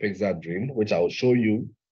like the Pixar Dream, which I'll show you.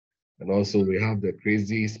 And also we have the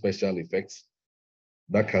crazy special effects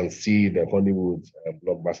that can see the Hollywood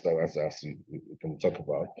blockbuster as we can talk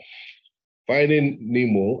about. Finding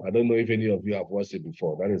Nemo, I don't know if any of you have watched it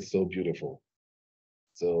before. That is so beautiful.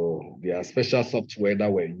 So there are special software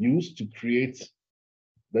that were used to create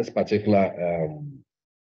this particular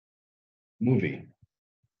movie,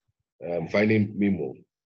 Finding Nemo.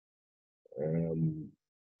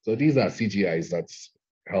 So these are CGIs that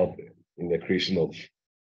help in the creation of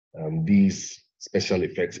these special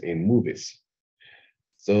effects in movies.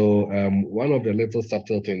 So one of the little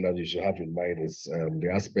subtle things that you should have in mind is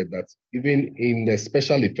the aspect that even in the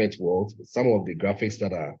special effects world, some of the graphics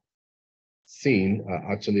that are seen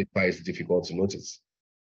are actually quite difficult to notice.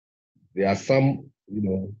 There are some,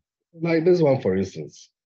 like this one, for instance.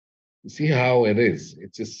 You see how it is.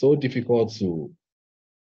 It is so difficult to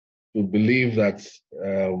believe that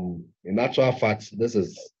in actual fact, this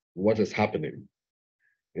is what is happening.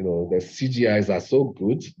 You know, the CGIs are so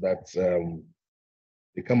good that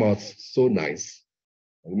they come out so nice.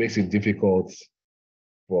 It makes it difficult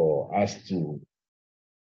for us to,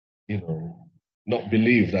 you know, not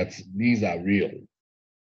believe that these are real.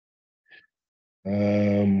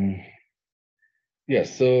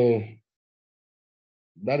 Yes, so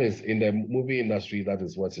that is in the movie industry, that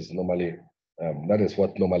is what is normally, that is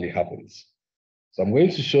what normally happens. So I'm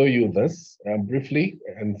going to show you this briefly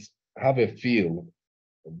and have a feel,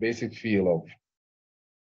 a basic feel of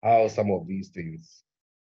how some of these things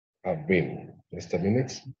have been. Just a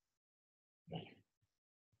minute.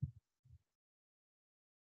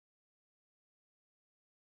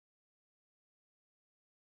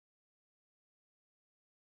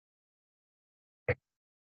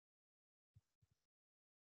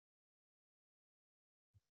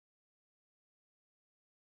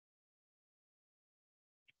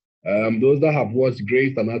 Those that have watched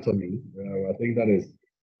Grey's Anatomy, I think that is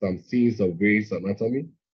some scenes of Grey's Anatomy.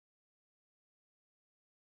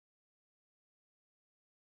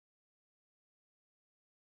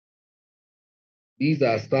 These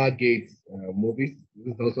are Stargate movies.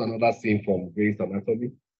 This is also another scene from Grey's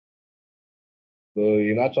Anatomy. So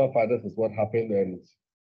in actual fact, this is what happened, and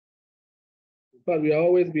but we are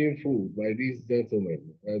always being fooled by these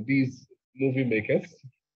gentlemen, these movie makers.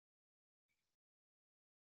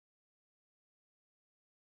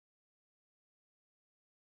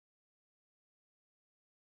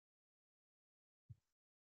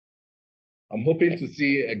 I'm hoping to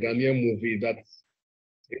see a Ghanaian movie that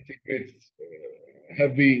integrates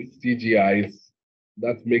heavy CGIs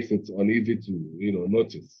that makes it uneasy to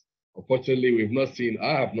notice. Unfortunately,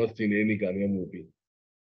 I have not seen any Ghanaian movie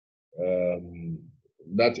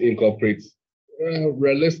that incorporates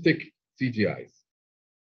realistic CGIs.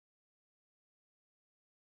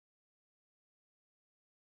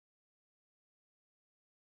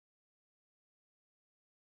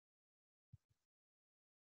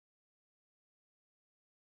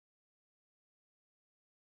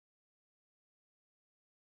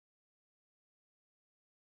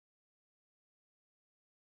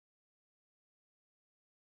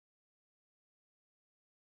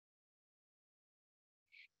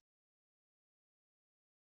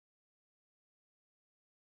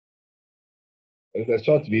 It's a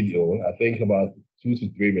short video, I think about 2 to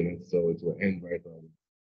 3 minutes, so it will end right on.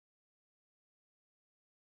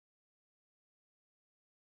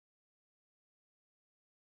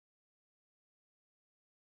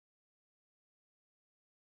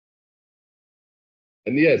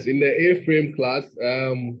 And yes, in the A-frame class,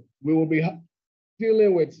 we will be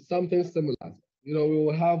dealing with something similar. You know,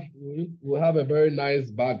 we'll have a very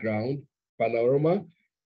nice background panorama.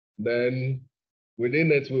 Then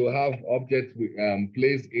within it, we will have objects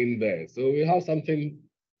placed in there. So we have something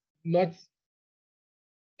not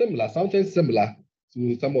similar, something similar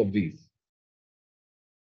to some of these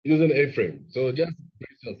using A-frame. So just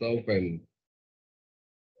brace yourself and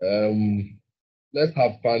let's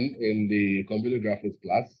have fun in the computer graphics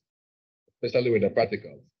class, especially with the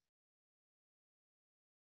practicals.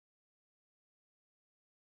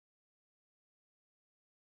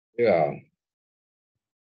 Yeah.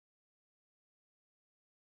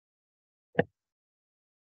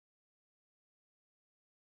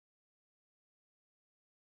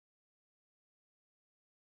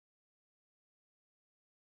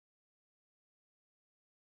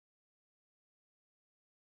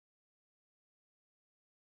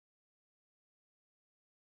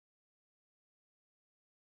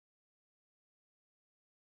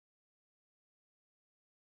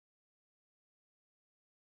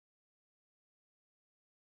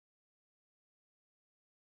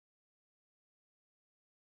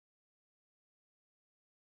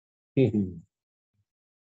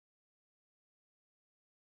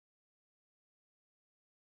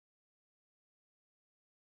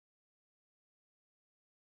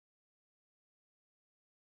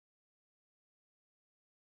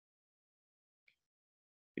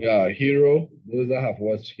 Yeah, Hero. Those that have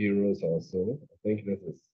watched Heroes also, I think this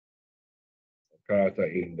is a character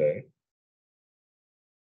in there.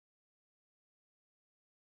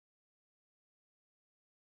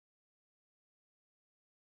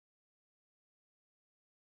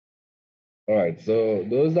 All right, so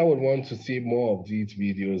those that would want to see more of these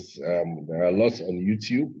videos, there are lots on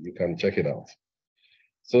YouTube. You can check it out.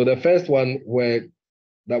 So the first one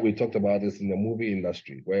that we talked about is in the movie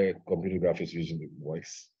industry, where computer graphics usually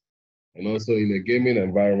works, and also in a gaming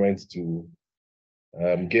environment to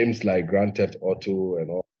games like Grand Theft Auto and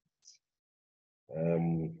all.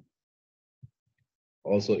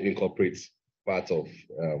 also incorporates part of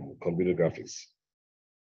computer graphics.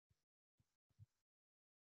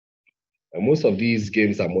 And most of these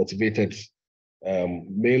games are motivated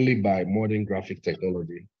mainly by modern graphic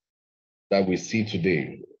technology that we see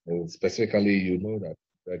today. And specifically, you know that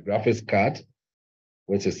the graphics card,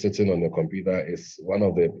 which is sitting on the computer, is one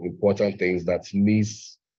of the important things that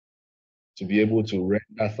needs to be able to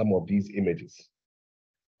render some of these images.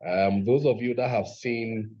 Those of you that have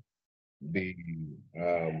seen the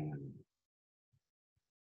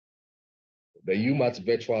UMAT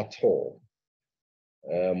virtual tour,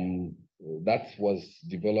 that was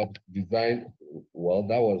designed, well,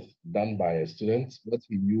 that was done by a student. What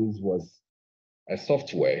he used was a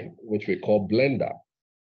software, which we call Blender.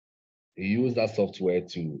 He used that software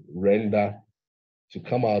to render, to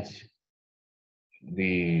come out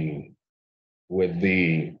with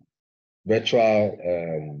the virtual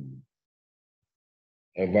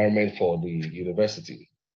environment for the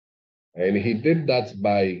university. And he did that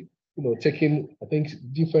by, taking, I think,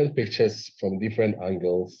 different pictures from different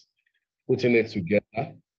angles, putting it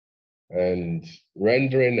together and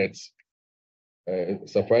rendering it.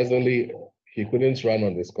 Surprisingly, he couldn't run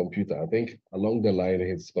on his computer. I think along the line,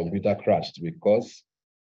 his computer crashed because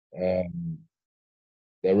the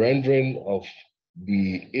rendering of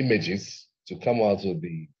the images to come out of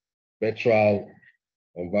the virtual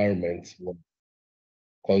environment was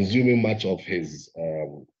consuming much of his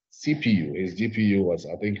CPU. His GPU was,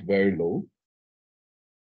 I think, very low.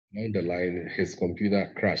 Along the line, his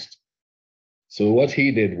computer crashed. So what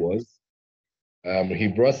he did was, he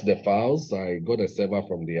brought the files. I got a server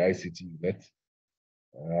from the ICT unit.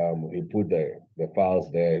 He put the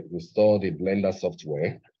files there, installed the Blender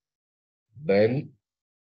software, then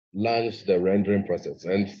launched the rendering process.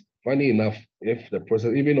 And funny enough, if the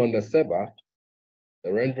process, even on the server,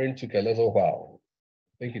 the rendering took a little while.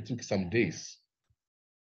 I think it took some days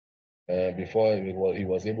before he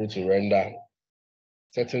was able to render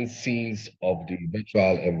certain scenes of the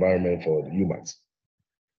virtual environment for the humans.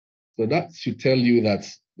 So that should tell you that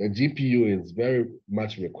the GPU is very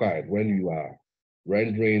much required when you are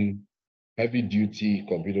rendering heavy duty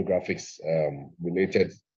computer graphics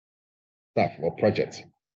related stuff or projects.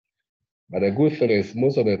 But the good thing is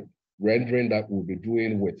most of the rendering that we'll be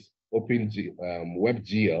doing with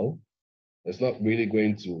WebGL is not really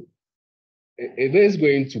going to, it is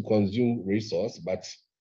going to consume resource, but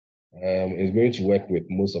it's going to work with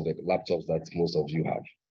most of the laptops that most of you have.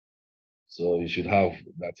 So you should have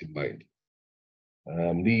that in mind.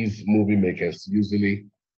 These movie makers usually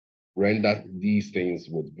render these things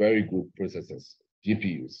with very good processors,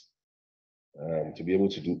 GPUs, to be able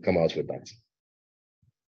to come out with that.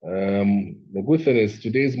 The good thing is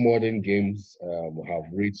today's modern games have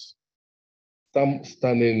reached some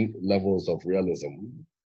stunning levels of realism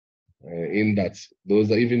in that those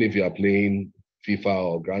are, even if you are playing FIFA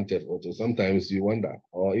or Grand Theft Auto, sometimes you wonder,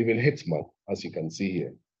 or even Hitman, as you can see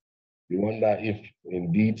here, you wonder if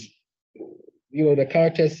indeed, the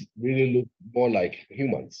characters really look more like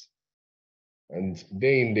humans. And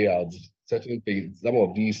day in, day out, certain things, some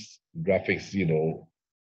of these graphics,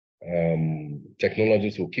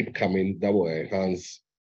 technologies will keep coming that will enhance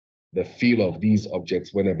the feel of these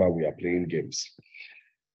objects whenever we are playing games.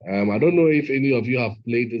 I don't know if any of you have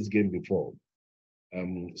played this game before.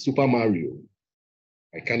 Super Mario.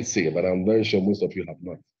 I can't say, but I'm very sure most of you have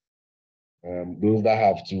not. Those that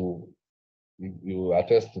have to, you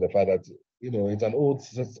attest to the fact that, it's an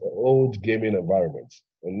old gaming environment.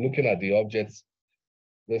 And looking at the objects,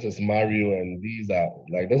 this is Mario, and these are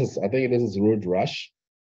like, I think this is Road Rush.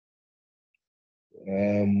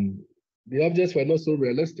 The objects were not so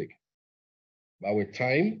realistic, but with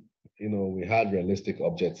time, we had realistic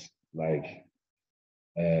objects like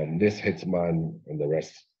this Hitman and the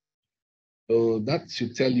rest. So that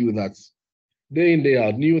should tell you that day in, day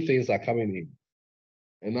out, new things are coming in.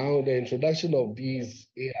 And now the introduction of these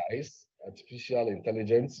AIs, artificial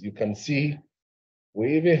intelligence, you can see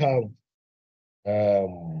we even have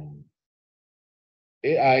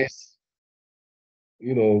AIs,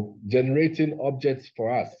 generating objects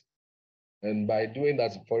for us. And by doing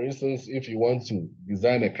that, for instance, if you want to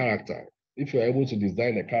design a character, if you're able to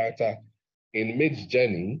design a character in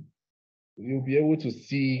Midjourney, you'll be able to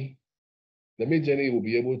see, the Midjourney will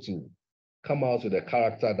be able to come out with a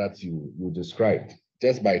character that you described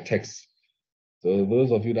just by text. So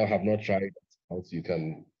those of you that have not tried it out, you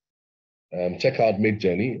can check out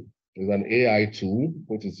Midjourney. It's an AI tool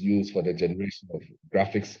which is used for the generation of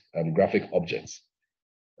graphics and graphic objects.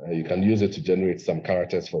 You can use it to generate some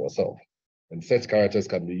characters for yourself. And such characters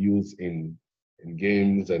can be used in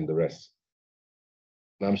games and the rest.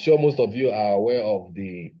 And I'm sure most of you are aware of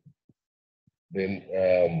the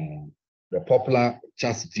popular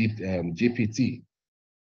GPT.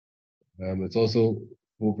 It's also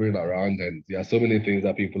moving around, and there are so many things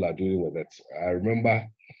that people are doing with it. I remember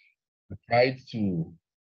I tried to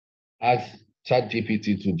ask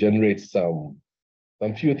ChatGPT to generate some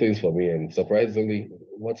few things for me, and surprisingly,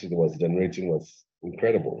 what it was generating was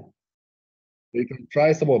incredible. You can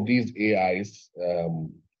try some of these AIs.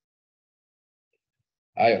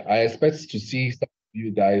 I expect to see some of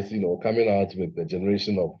you guys, coming out with the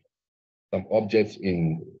generation of some objects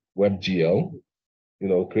in WebGL,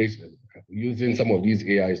 create using some of these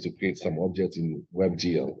AIs to create some objects in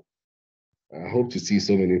WebGL. I hope to see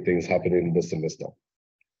so many things happening this semester.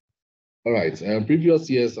 All right, previous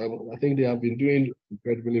years, I think they have been doing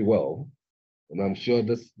incredibly well, and I'm sure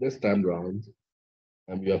this time round,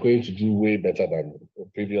 we are going to do way better than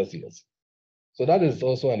previous years. So that is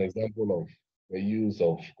also an example of the use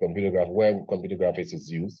of computer graphics, where computer graphics is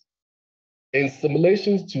used. In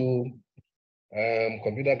simulations too,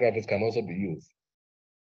 computer graphics can also be used.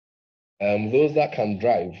 Those that can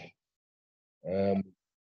drive, there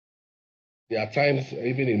are times,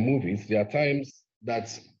 even in movies, there are times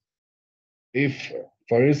that if,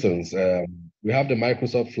 for instance, we have the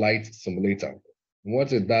Microsoft Flight Simulator.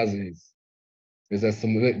 What it does is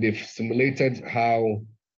they've simulated how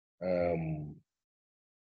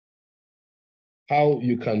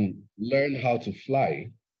you can learn how to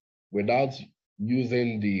fly without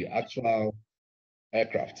using the actual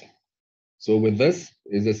aircraft. So with this,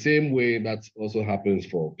 it's the same way that also happens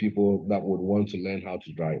for people that would want to learn how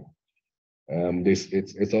to drive. They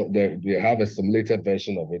have a simulated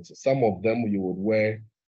version of it. Some of them you would wear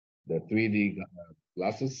the 3D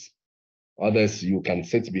glasses. Others you can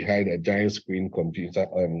sit behind a giant screen computer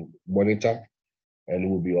monitor and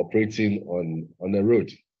will be operating on the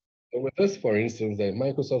road. So with this, for instance, the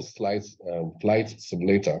Microsoft Flight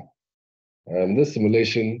Simulator, this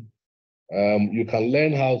simulation, you can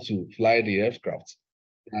learn how to fly the aircraft.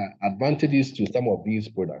 Advantages to some of these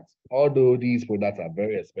products. Although these products are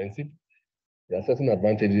very expensive, there are certain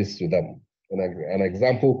advantages to them. An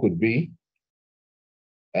example could be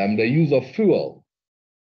the use of fuel.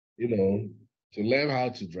 To learn how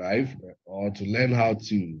to drive or to learn how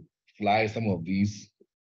to fly some of these,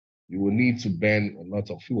 you will need to burn a lot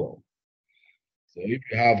of fuel. So if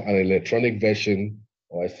you have an electronic version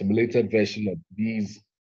or a simulated version of these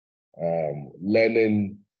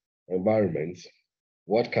learning environments,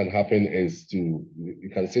 what can happen is you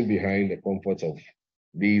can sit behind the comfort of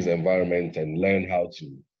these environments and learn how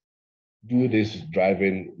to do this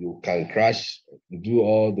driving. You can crash, do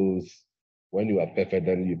all those. When you are perfect,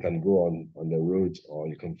 then you can go on the road or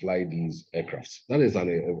you can fly these aircrafts. That is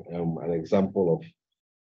an example of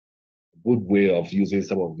a good way of using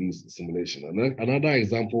some of these simulation. And another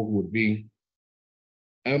example would be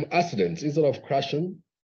accidents. Instead of crashing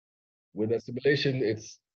with a simulation,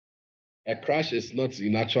 a crash is not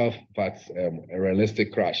in actual fact a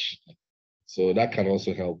realistic crash. So that can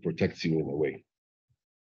also help protect you in a way.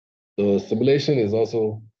 So simulation is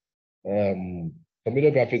also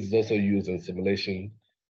computer graphics is also used in simulation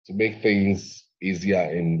to make things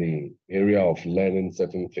easier in the area of learning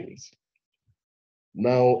certain things.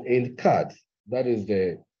 Now, in CAD, that is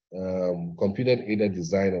the computer-aided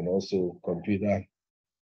design and also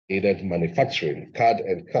computer-aided manufacturing, CAD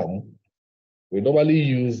and CAM. We normally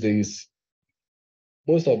use these,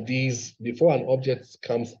 most of these, before an object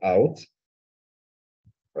comes out,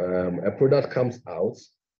 a product comes out,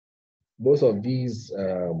 most of these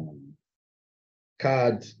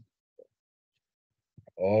CAD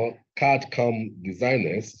or CAD-CAM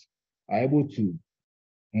designers are able to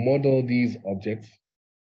model these objects.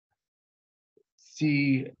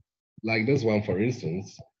 See, like this one, for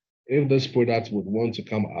instance, if this product would want to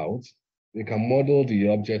come out, they can model the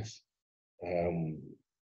objects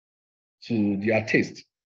to their taste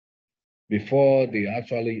before they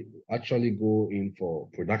actually go in for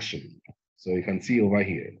production. So you can see over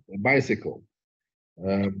here, a bicycle.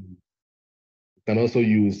 You can also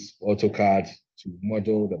use AutoCAD to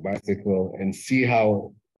model the bicycle and see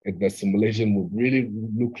how the simulation would really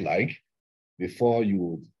look like before you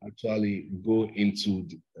would actually go into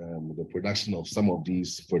the production of some of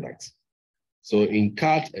these products. So in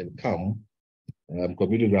CAD and CAM,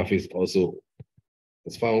 computer graphics also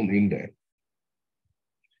is found in there.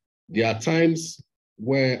 There are times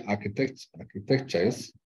where architectures,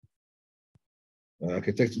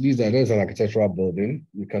 there's an architectural building.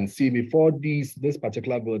 You can see before this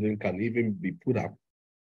particular building can even be put up,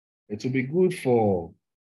 it will be good for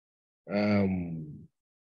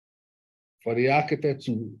the architect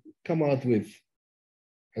to come out with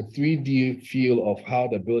a 3D feel of how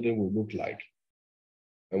the building would look like.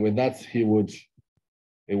 And with that, he would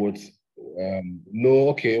know,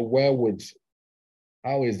 okay,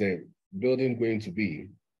 how is the building going to be?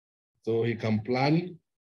 So he can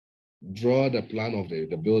draw the plan of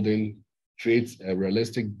the building, create a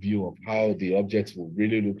realistic view of how the objects will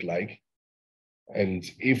really look like. And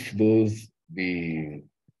if those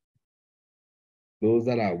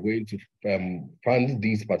that are going to fund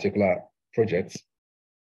these particular projects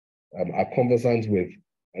are conversant with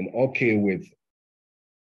and okay with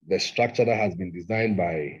the structure that has been designed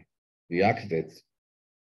by the architects,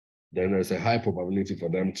 then there's a high probability for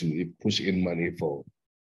them to push in money for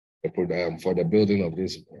the building of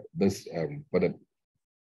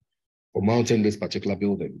for mounting this particular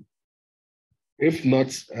building. If not,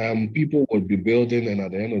 people would be building, and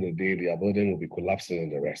at the end of the day, their building will be collapsing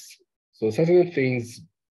and the rest. So certain things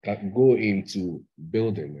can go into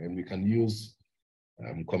building, and we can use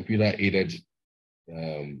computer-aided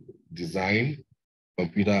design,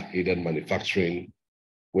 computer-aided manufacturing,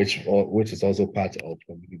 which is also part of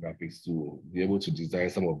computer graphics to be able to design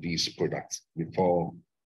some of these products before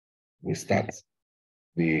we start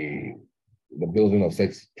the building of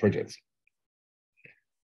such projects.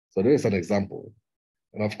 So there is an example.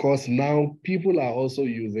 And of course, now people are also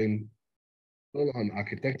using, on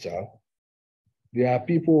architecture, there are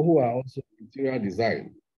people who are also interior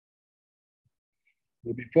design.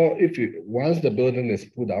 So once the building is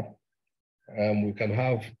put up, we can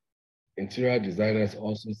have interior designers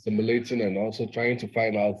also simulating and also trying to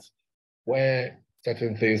find out where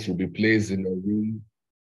certain things will be placed in a room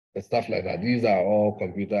and stuff like that. These are all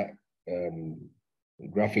computer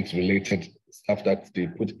graphics related stuff that they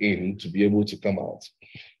put in to be able to come out.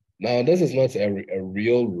 Now, this is not a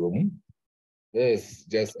real room. This is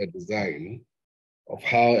just a design of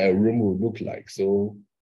how a room will look like. So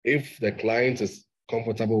if the client is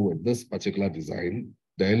comfortable with this particular design,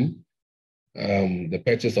 then the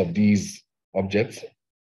purchase of these objects,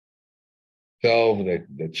 shelf,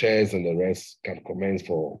 the chairs and the rest can commence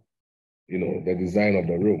for, the design of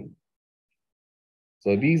the room.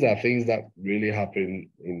 So these are things that really happen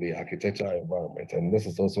in the architectural environment. And this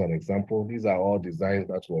is also an example. These are all designs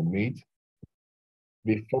that were made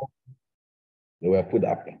before they were put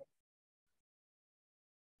up.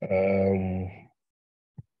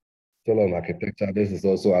 Still on architecture, this is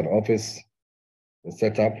also an office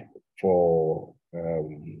set up for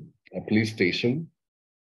a police station.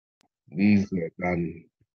 These were done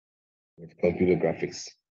with computer graphics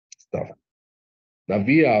stuff. Now,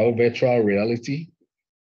 VR, virtual reality,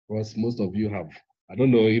 because most of you have, I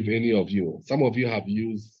don't know if any of you, some of you have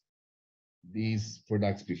used these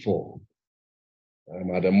products before.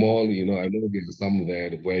 At the mall, I know there's some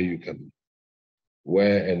there where you can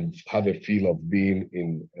wear and have a feel of being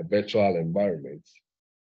in a virtual environment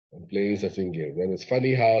and playing certain games. And it's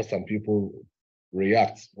funny how some people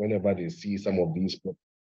react whenever they see some of these products.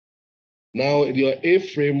 Now, your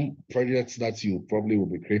A-frame projects that you probably will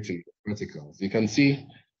be creating practicals, you can see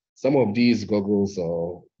some of these goggles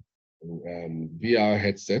or VR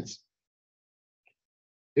headsets.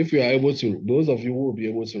 If you are able to, those of you who will be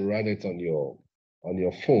able to run it on your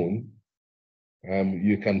phone,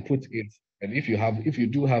 you can put it, and if you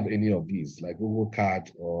do have any of these, like Google Card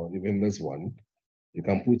or even this one, you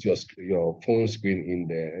can put your phone screen in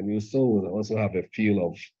there, and you still will also have a feel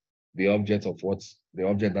of the object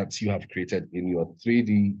that you have created in your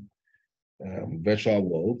 3D virtual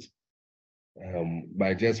world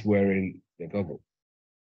by just wearing the goggle.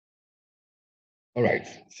 All right,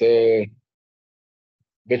 so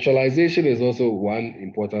virtualization is also one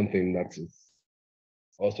important thing that is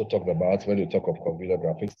also talked about when you talk of computer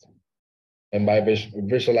graphics. And by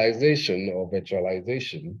visualization or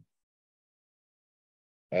virtualization,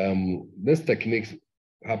 this technique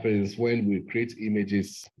happens when we create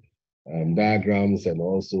images, diagrams, and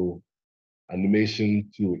also animation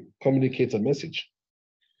to communicate a message.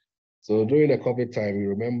 So during the COVID time, we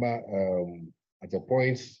remember at a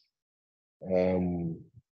point,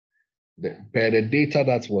 per the data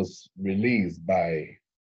that was released by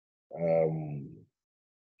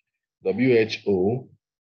WHO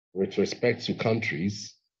with respect to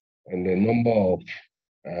countries and the number of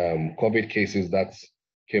COVID cases that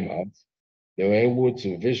came out, they were able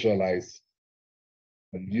to visualize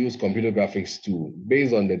and use computer graphics to,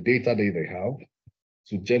 based on the data that they have,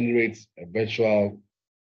 to generate a virtual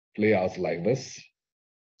playout like this,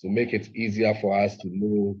 to make it easier for us to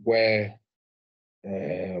know where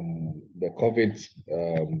the COVID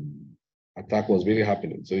attack was really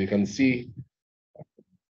happening. So you can see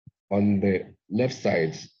on the left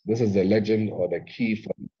side, this is the legend or the key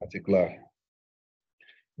for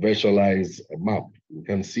visualize a map. You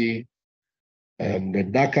can see the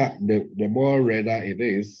darker, the more redder it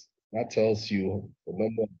is, that tells you the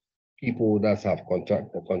number of people that have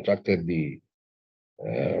contracted the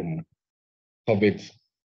COVID,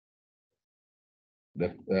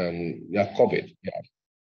 COVID. Yeah.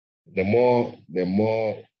 The more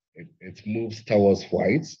it moves towards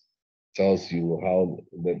white, tells you how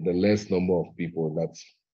the less number of people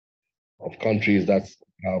of countries that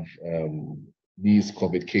have these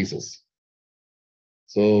COVID cases.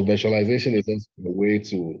 So visualization is also a way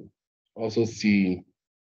to also see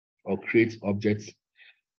or create objects,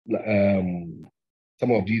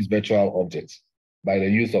 some of these virtual objects by the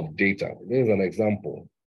use of data. This is an example.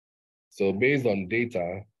 So based on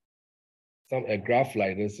data, a graph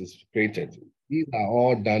like this is created. These are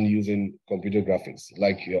all done using computer graphics,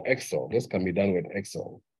 like your Excel. This can be done with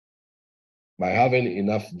Excel. By having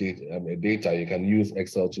enough data, you can use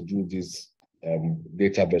Excel to do this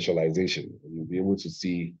data visualization. You'll be able to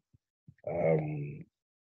see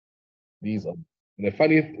these.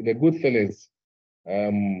 The good thing is,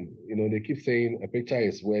 they keep saying a picture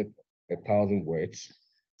is worth 1,000 words.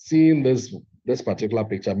 Seeing this particular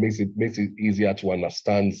picture makes it easier to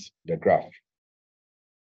understand the graph.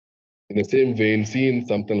 In the same vein, seeing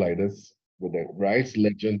something like this with the right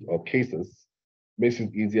legend or cases makes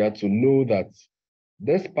it easier to know that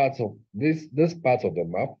this part of the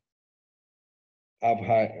map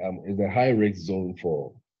is a high risk zone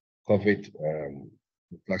for COVID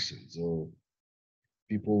infection. So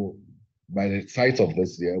people, by the sight of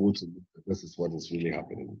this, they're able to look that this is what is really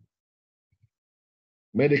happening.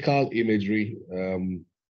 Medical imagery,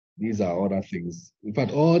 these are other things. In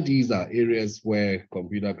fact, all these are areas where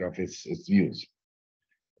computer graphics is used.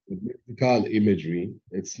 With medical imagery,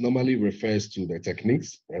 it normally refers to the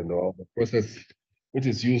techniques and the process which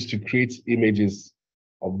is used to create images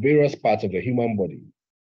of various parts of the human body.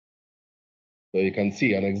 So you can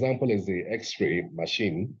see an example is the X-ray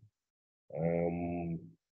machine.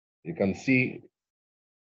 You can see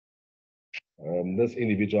this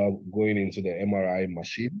individual going into the MRI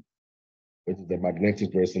machine, which is the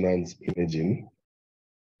magnetic resonance imaging.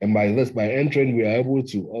 And by entering, we are able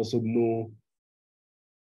to also know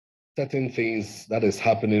certain things that is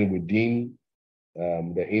happening within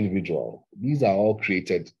the individual. These are all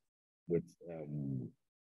created with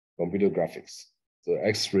computer graphics. So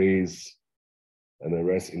X-rays and the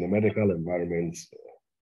rest in the medical environment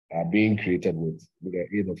are being created with the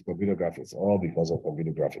aid of computer graphics, all because of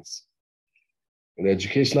computer graphics. In the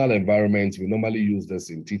educational environment, we normally use this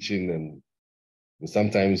in teaching, and we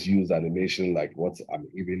sometimes use animation like what I'm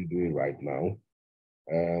even doing right now.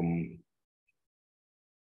 And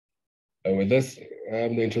with this,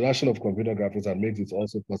 the introduction of computer graphics has made it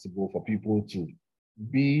also possible for people to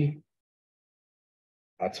be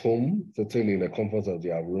at home, sitting in the comfort of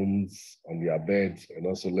their rooms, on their beds, and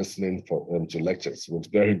also listening to lectures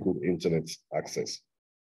with very good internet access.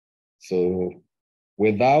 So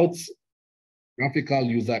without graphical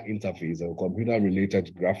user interface and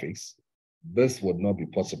computer-related graphics, this would not be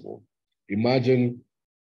possible. Imagine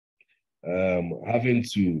having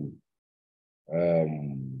to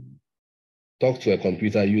talk to a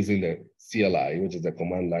computer using the CLI, which is the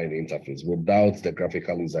command line interface, without the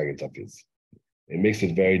graphical user interface. It makes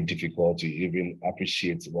it very difficult to even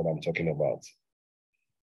appreciate what I'm talking about.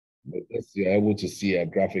 But you're able to see a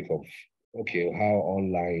graphic of, okay, how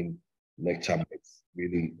online lecture might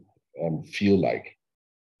really feel like.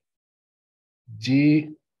 GIS,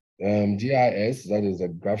 that is a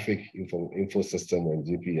graphic info system, and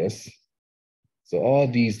GPS. So all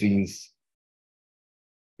these things,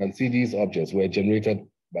 you can see these objects were generated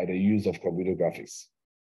by the use of computer graphics.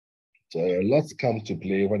 So a lot comes to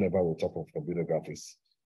play whenever we talk of computer graphics,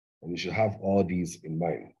 and you should have all these in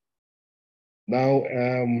mind. Now,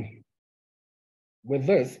 with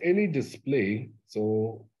this, any display,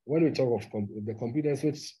 so when we talk of the computers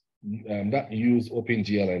which that use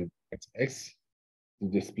OpenGL and X to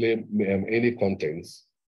display any contents,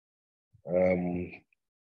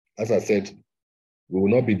 as I said, we will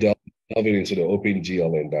not be delving into the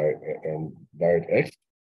OpenGL and DirectX,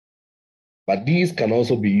 but these can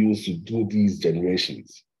also be used to do these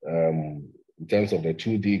generations. In terms of the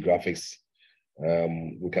 2D graphics,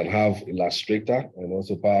 we can have Illustrator and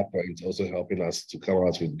also PowerPoint also helping us to come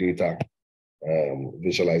out with data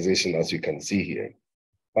visualization, as you can see here.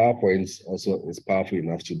 PowerPoint also is powerful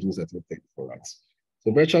enough to do certain things for us.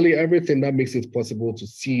 So virtually everything that makes it possible to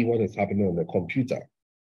see what is happening on the computer,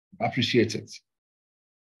 appreciate it.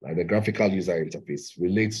 Like the graphical user interface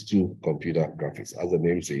relates to computer graphics, as the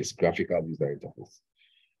name says, graphical user interface.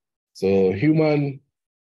 So human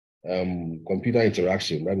computer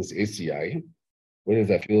interaction, that is ACI, which is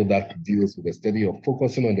a field that deals with the study of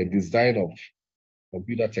focusing on the design of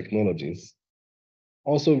computer technologies,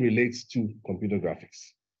 also relates to computer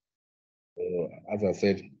graphics. As I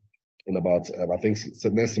said, in about, I think,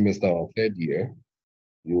 next semester or third year,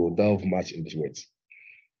 you will delve much into it.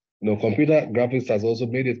 Computer graphics has also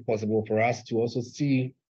made it possible for us to also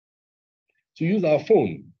see, to use our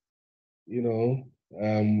phone,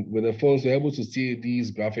 with the phones, we're able to see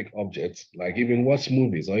these graphic objects, like even watch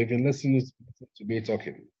movies or even listen to me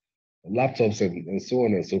talking, laptops and so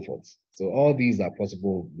on and so forth. So all these are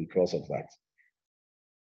possible because of that.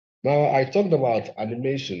 Now, I talked about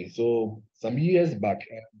animation. So some years back,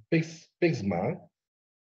 Pixma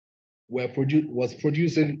was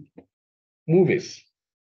producing movies.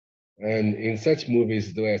 And in such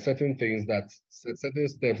movies, there are certain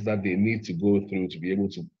steps that they need to go through to be able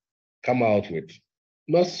to come out with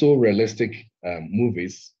not so realistic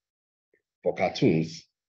movies for cartoons,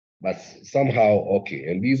 but somehow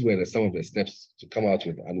okay. And these were some of the steps to come out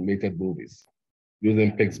with animated movies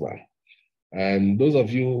using Pixma. And those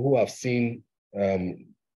of you who have seen, and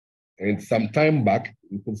some time back,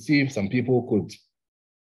 you could see some people could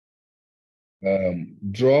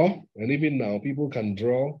draw, and even now people can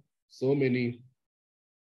draw so many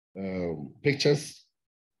pictures,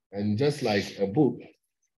 and just like a book,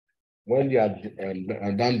 when they are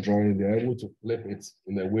done drawing, they're able to flip it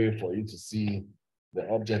in a way for you to see the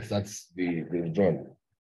objects that they've drawn.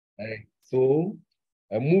 So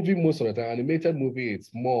a movie, most of the time, animated movie, it's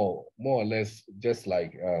more or less just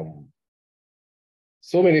like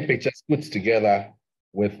so many pictures put together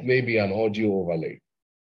with maybe an audio overlay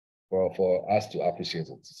for us to appreciate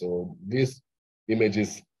it. So these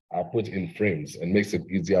images are put in frames and makes it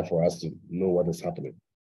easier for us to know what is happening.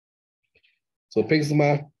 So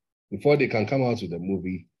Pixma, before they can come out with a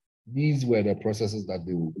movie, these were the processes that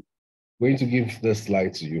they were going to give this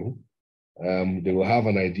slide to you. They will have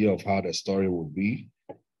an idea of how the story would be.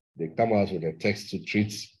 They come out with a text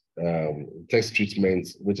treatment,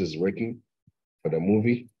 which is written for the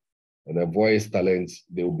movie, and the voice talent,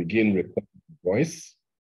 they will begin recording the voice.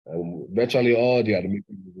 Virtually all the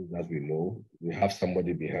animated movies that we know, we have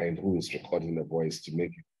somebody behind who is recording the voice to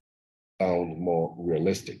make it sound more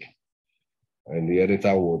realistic. And the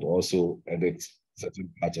editor would also edit certain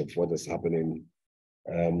parts of what is happening.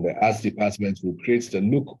 The arts department will create the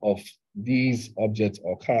look of these objects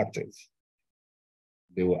or characters.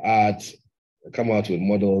 They will come out with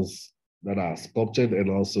models that are sculpted and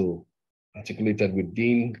also articulated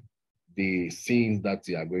within the scenes that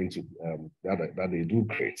they are going to, that they do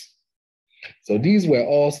create. So these were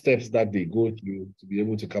all steps that they go through to be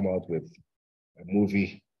able to come out with a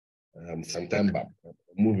movie sometime back,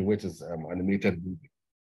 a movie which is animated movie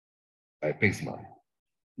by Pixma.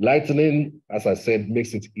 Lightning, as I said,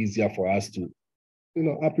 makes it easier for us to,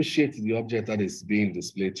 appreciate the object that is being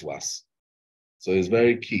displayed to us. So it's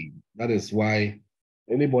very key. That is why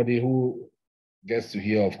anybody who gets to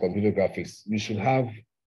hear of computer graphics, you should have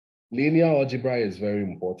linear algebra is very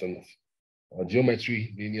important.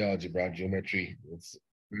 Geometry, linear algebra, geometry, it's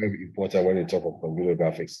very important when you talk of computer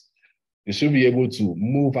graphics. You should be able to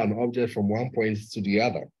move an object from one point to the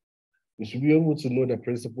other. You should be able to know the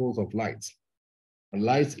principles of light. A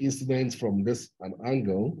light incident from an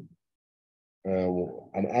angle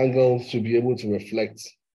should be able to reflect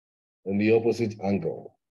in the opposite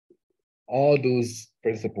angle. All those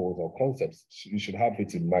principles or concepts, you should have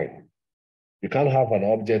it in mind. You can't have an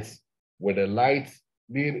object with a light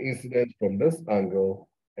being incident from this angle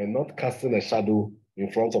and not casting a shadow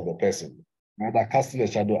in front of the person, rather casting a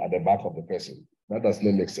shadow at the back of the person. That does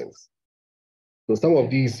not make sense. So some of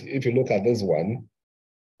these, if you look at this one,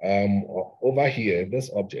 over here, this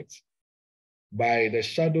object, by the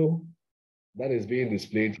shadow that is being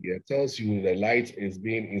displayed here, tells you the light is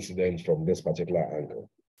being incident from this particular angle.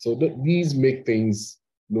 So these make things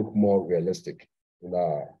look more realistic in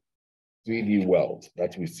our 3D world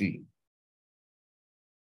that we see.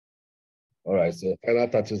 All right, so final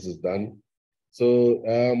touches is done. So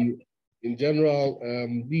in general,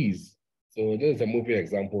 so this is a movie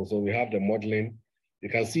example. So we have the modeling. You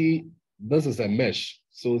can see this is a mesh.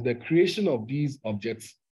 So the creation of these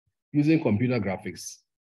objects using computer graphics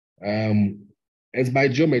is by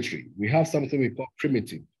geometry. We have something we call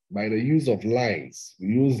primitive, by the use of lines. We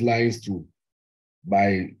use lines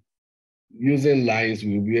by using lines,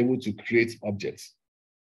 we'll be able to create objects.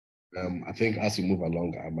 I think as we move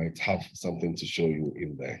along, I might have something to show you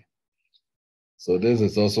in there. So this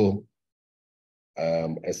is also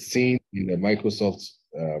a scene in the Microsoft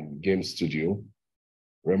game studio,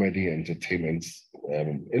 Remedy Entertainment.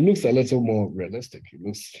 It looks a little more realistic. It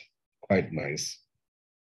looks quite nice.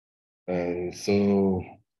 And so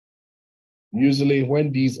Usually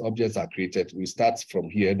when these objects are created, we start from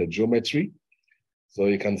here, the geometry. So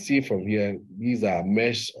you can see from here, these are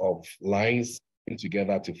mesh of lines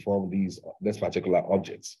together to form this particular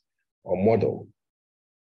object or model,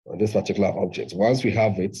 or this particular object. Once we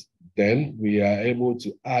have it, then we are able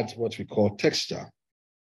to add what we call texture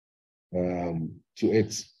to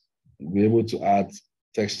it. We're able to add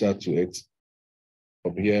texture to it.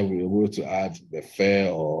 From here, we're able to add the fur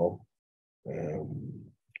or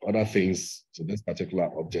other things to this particular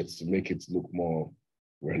object to make it look more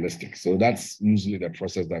realistic. So that's usually the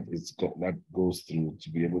process that goes through to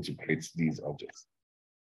be able to create these objects.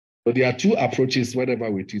 So there are two approaches whenever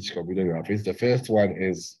we teach computer graphics. The first one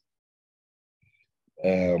is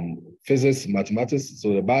physics, mathematics.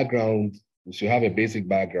 So the background, we should have a basic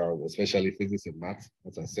background, especially physics and math,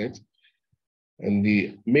 as I said. And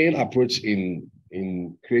the main approach in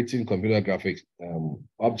creating computer graphic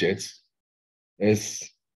objects is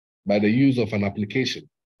by the use of an application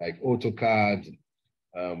like AutoCAD,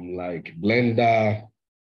 like Blender,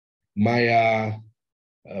 Maya.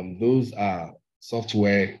 Those are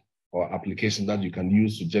software or applications that you can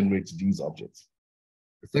use to generate these objects.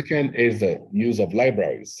 The second is the use of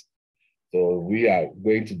libraries. So we are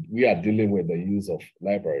dealing with the use of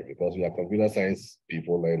library because we are computer science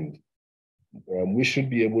people, and we should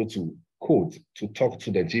be able to code, to talk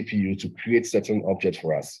to the GPU to create certain objects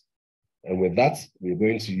for us. And with that, we're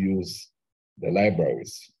going to use the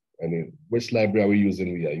libraries. And in which library are we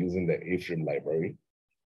using? We are using the A-frame library.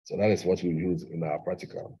 So that is what we use in our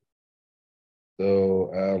practical.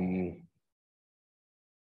 So,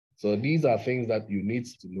 so these are things that you need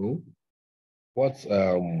to know. What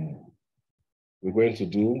we're going to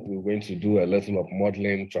do a lesson of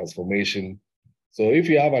modeling, transformation. So if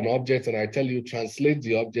you have an object and I tell you translate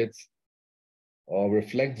the object or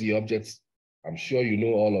reflect the object, I'm sure you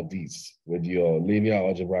know all of these with your linear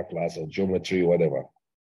algebra class or geometry, whatever.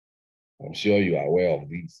 I'm sure you are aware of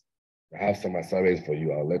these. I have some assignments for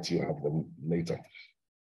you. I'll let you have them later.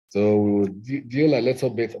 So we will deal a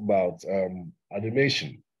little bit about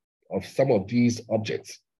animation of some of these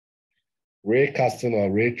objects. Ray casting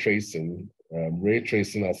or ray tracing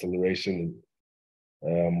acceleration,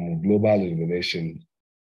 global illumination,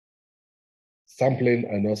 sampling,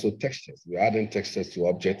 and also textures. We're adding textures to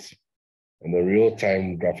objects and the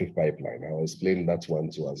real-time graphic pipeline. I'll explain that one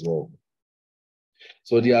too as well.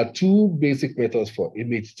 So there are two basic methods for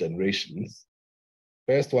image generations.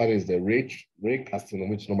 First one is the ray casting,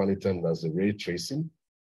 which normally termed as the ray tracing.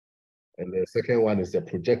 And the second one is the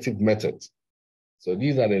projective method. So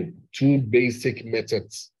these are the two basic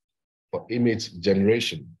methods for image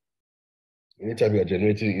generation. Anytime you're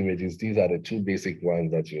generating images, these are the two basic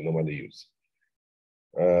ones that you normally use.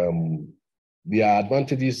 There are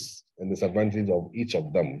advantages and disadvantages of each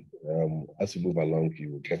of them. As you move along,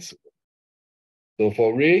 you will get to them. So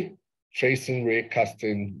for ray tracing, ray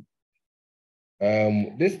casting,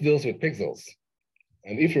 this deals with pixels.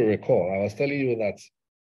 And if you recall, I was telling you that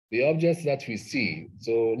the objects that we see,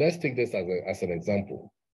 so let's take this as an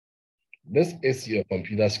example. This is your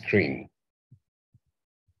computer screen.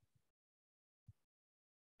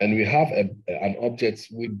 And we have an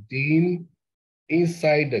object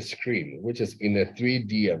inside the screen, which is in a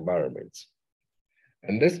 3D environment.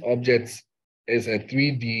 And this object is a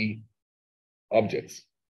 3D object.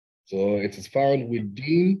 So it is found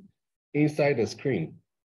inside the screen.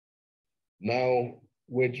 Now,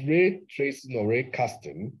 with ray tracing or ray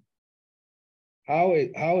casting, how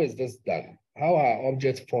is this done? How are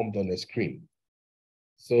objects formed on the screen?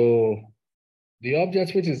 So the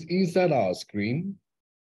object which is inside our screen,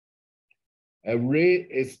 a ray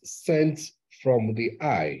is sent from the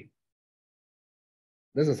eye.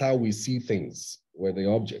 This is how we see things with the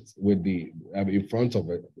object, in front of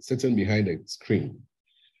it, sitting behind the screen.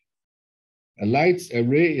 A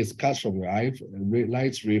ray is cast from your eye,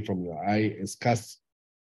 light ray from your eye is cast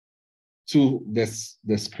to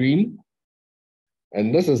the screen.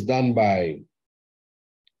 And this is done by,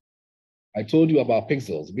 I told you about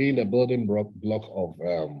pixels being the building block of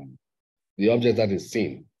the object that is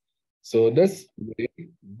seen. So this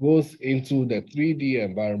goes into the 3D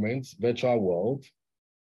environment, virtual world,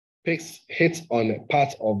 hits on a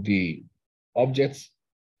part of the object.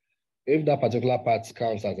 If that particular part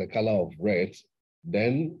counts as a color of red,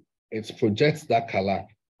 then it projects that color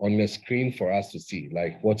on the screen for us to see,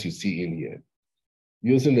 like what you see in here.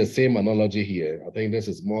 Using the same analogy here, I think this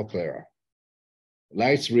is more clearer.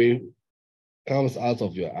 Light ray comes out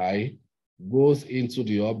of your eye, goes into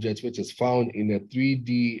the object which is found in a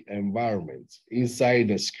 3D environment inside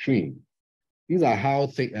the screen. These are how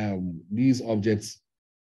these objects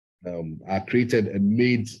are created and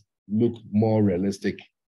made look more realistic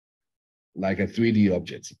like a 3D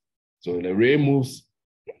object. So the ray moves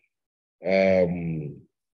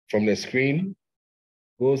from the screen,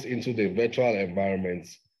 goes into the virtual environment,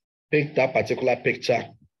 take that particular picture,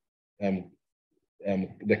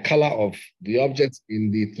 the color of the object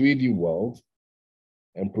in the 3D world,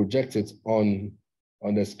 and project it on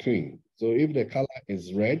the screen. So if the color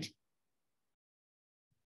is red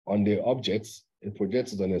on the objects, it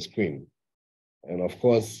projects it on the screen. And of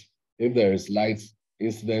course, if there is light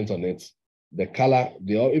incident on it, the color,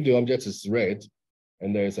 if the object is red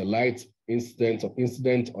and there is a light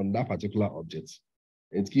incident on that particular object,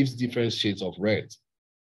 it gives different shades of red.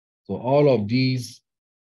 So all of these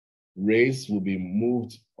rays will be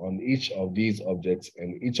moved on each of these objects,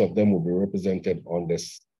 and each of them will be represented on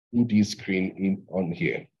this 2D screen on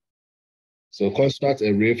here. So construct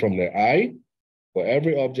a ray from the eye for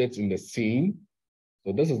every object in the scene.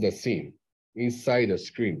 So this is the scene inside the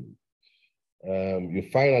screen. You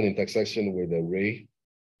find an intersection with the ray,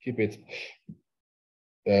 keep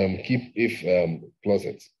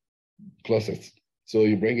closet. So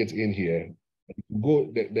you bring it in here.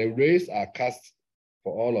 The rays are cast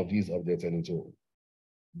for all of these objects, and it will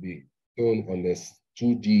be shown on this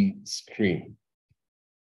 2D screen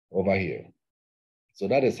over here. So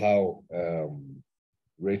that is how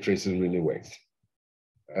ray tracing really works.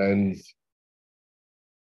 And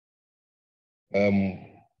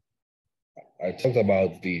I talked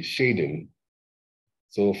about the shading.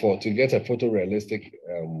 So to get a photorealistic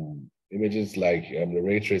images like the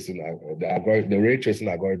ray tracing, the ray tracing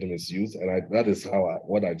algorithm is used, and that is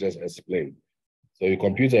what I just explained. So you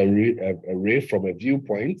compute a ray from a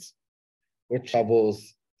viewpoint, which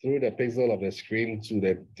travels through the pixel of the screen to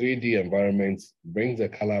the 3D environment, brings the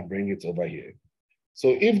color, bring it over here.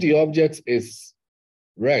 So if the object is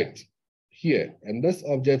red here, and this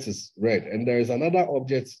object is red, and there is another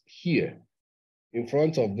object here in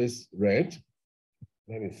front of this red,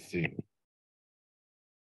 let me see.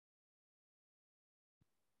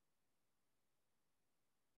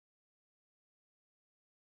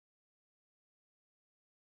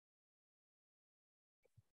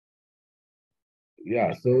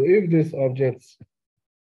 Yeah, so if this object,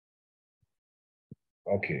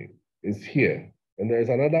 okay, is here, and there's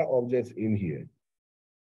another object in here,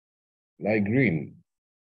 like green.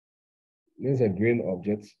 This is a green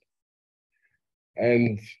object.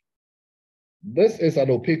 And this is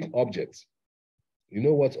an opaque object. You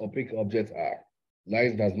know what opaque objects are?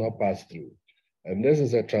 Light does not pass through. And this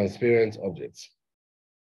is a transparent object.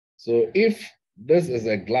 So if this is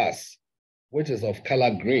a glass, which is of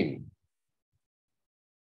color green,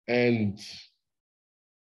 and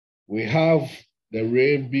we have the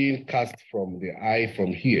ray being cast from the eye from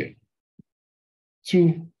here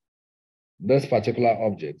to this particular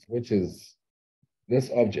object, which is this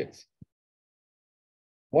object,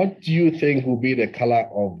 what do you think will be the color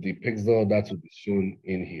of the pixel that will be shown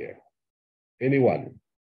in here? Anyone?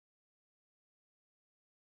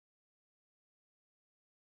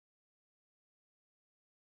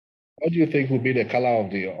 What do you think will be the color of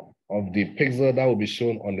the pixel that will be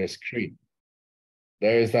shown on the screen?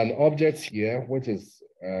 There is an object here which is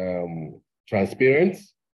transparent.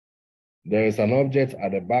 There is an object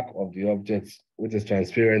at the back of the object which is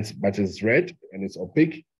transparent but is red and it's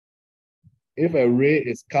opaque. If a ray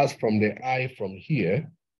is cast from the eye from here,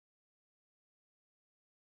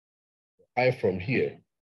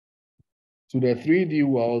 to the 3D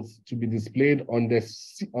world to be displayed on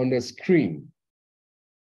the screen,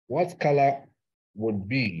 what color would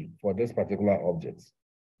be for this particular object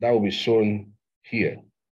that will be shown here?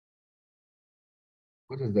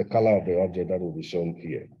 What is the color of the object that will be shown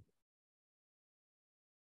here?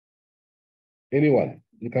 Anyone?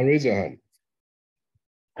 You can raise your hand.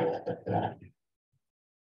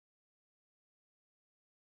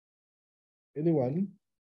 Anyone?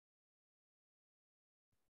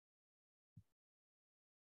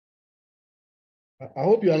 I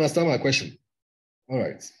hope you understand my question. All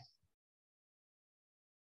right.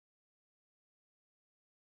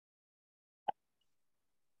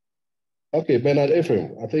 Okay, Bernard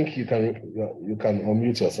Ephraim, I think you can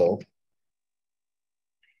unmute yourself.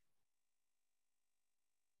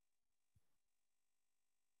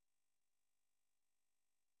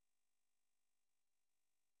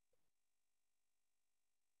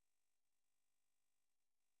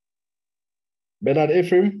 Bernard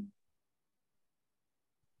Ephraim,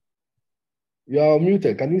 you are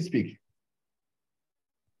muted. Can you speak?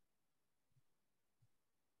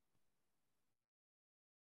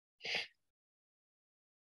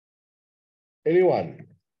 Anyone?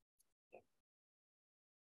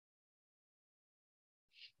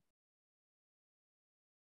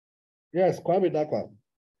 Yes, Kwame Dakwa.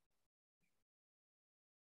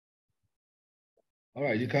 All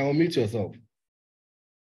right, you can unmute yourself.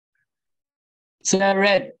 Sir,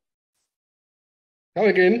 red. Come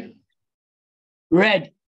again.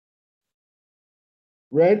 Red.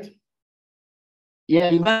 Red. Yeah,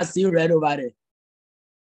 you gotta see red over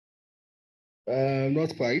there.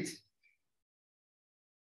 Not quite.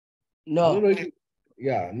 I No. don't know if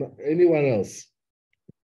yeah, no, anyone else.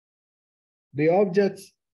 The object,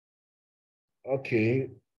 okay.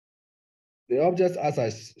 The object, as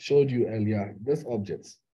I showed you earlier, this object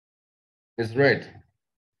is red.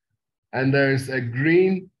 And there is a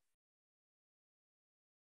green,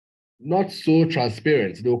 not so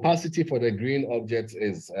transparent. The opacity for the green object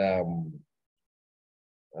is,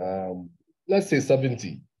 let's say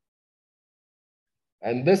 70.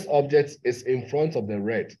 And this object is in front of the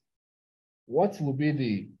red. What will be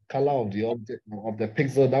the color of the object, of the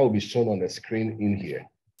pixel that will be shown on the screen in here?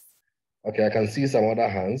 Okay, I can see some other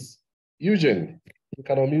hands. Eugene, you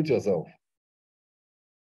can unmute yourself.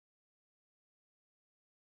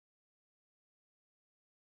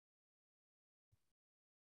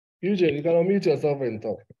 Eugene, you can unmute yourself and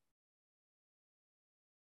talk.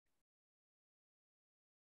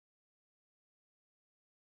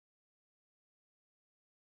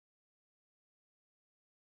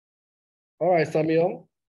 All right, Samuel.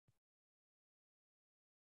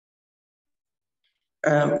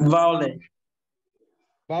 Violet.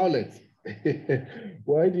 Violet.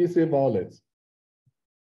 Why do you say violet?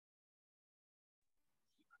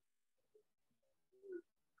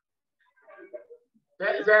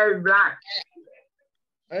 There's black.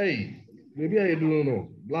 Hey, maybe I don't know.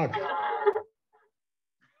 Black.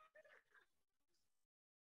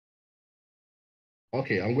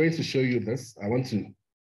 Okay, I'm going to show you this. I want to.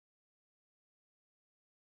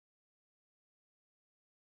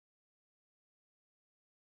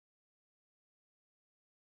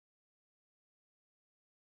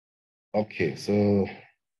 Okay, so.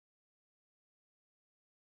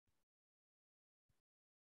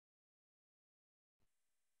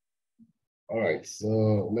 All right, so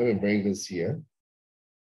let me bring this here.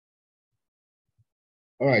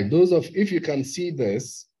 All right, those of, if you can see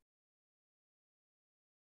this,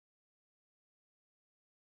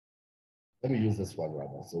 let me use this one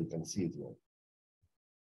rather, so you can see it well.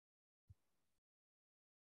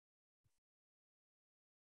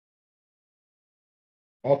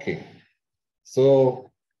 Okay,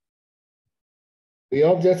 so the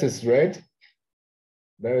object is red.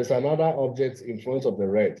 There is another object in front of the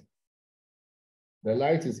red. The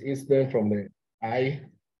light is incident from the eye.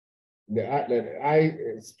 The eye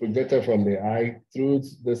is projected from the eye through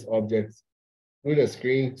this object, through the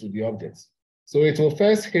screen to the object. So it will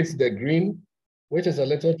first hit the green, which is a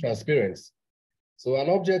little transparent. So an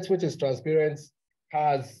object which is transparent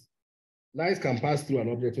has, light can pass through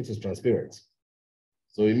an object which is transparent.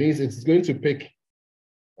 So it means it's going to pick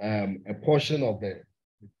a portion of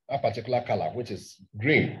a particular color, which is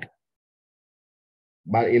green,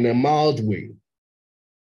 but in a mild way.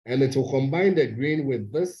 And it will combine the green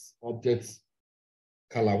with this object's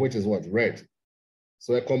color, which is what? Red.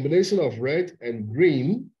 So a combination of red and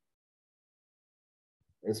green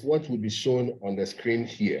is what will be shown on the screen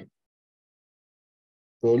here.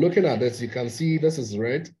 So looking at this, you can see this is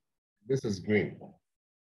red, this is green.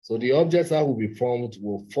 So the objects that will be formed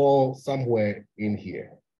will fall somewhere in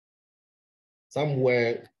here.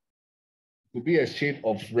 Somewhere to be a shade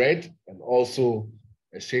of red and also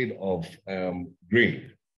a shade of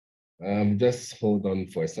green. Just hold on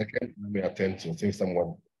for a second. Let me attend to think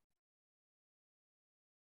someone.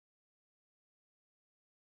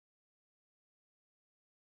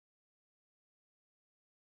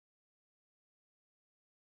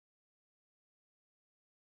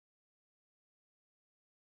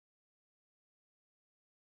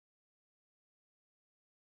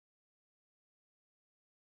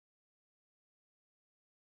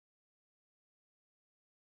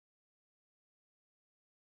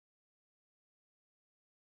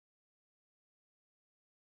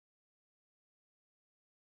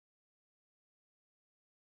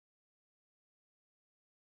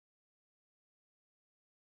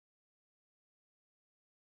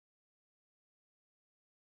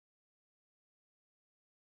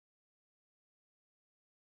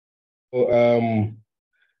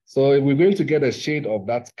 So we're going to get a shade of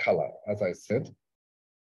that color, as I said. So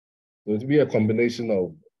it will be a combination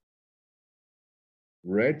of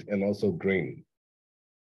red and also green.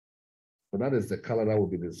 So that is the color that will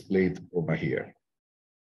be displayed over here.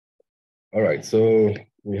 All right, so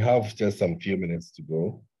we have just some few minutes to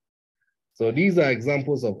go. So these are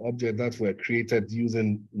examples of objects that were created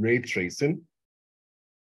using ray tracing.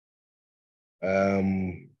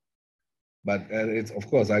 But it's, of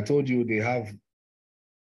course, I told you they have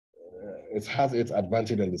it has its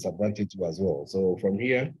advantage and disadvantage too as well. So from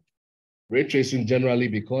here, ray tracing generally,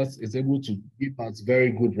 because it's able to give us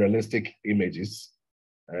very good realistic images,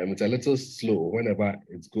 it's a little slow whenever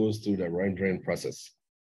it goes through the rendering process.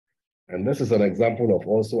 And this is an example of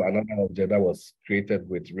also another object that was created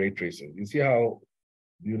with ray tracing. You see how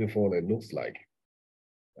beautiful it looks like.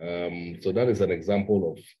 So that is an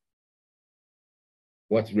example of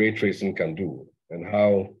what ray tracing can do and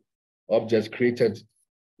how objects created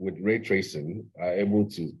with ray tracing are able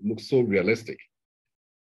to look so realistic.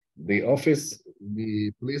 The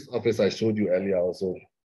police office I showed you earlier also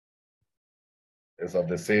is of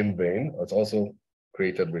the same vein. It's also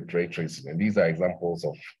created with ray tracing. And these are examples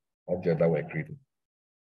of objects that were created.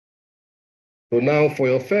 So now for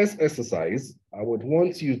your first exercise, I would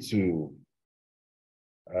want you to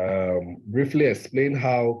briefly explain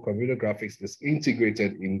how computer graphics is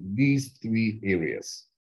integrated in these three areas: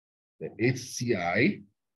 the HCI,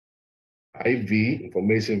 IV,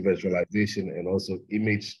 information visualization, and also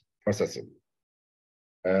image processing.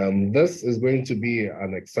 This is going to be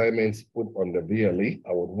an assignment put on the VLE.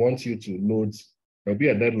 I would want you to load, there'll be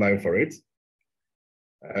a deadline for it.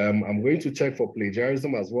 I'm going to check for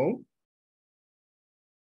plagiarism as well.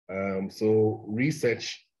 So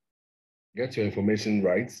research, get your information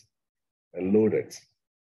right, and load it.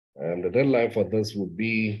 The deadline for this would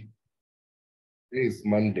be, today is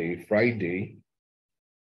Monday, Friday.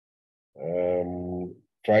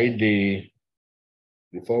 Friday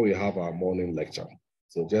before we have our morning lecture.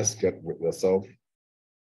 So just get yourself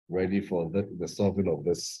ready for the solving of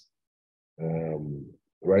this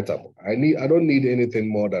write-up. I don't need anything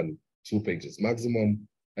more than 2 pages. Maximum,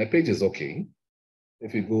 a page is okay.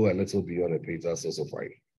 If you go a little beyond a page, that's also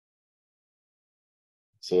fine.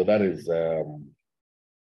 So that is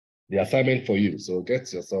the assignment for you. So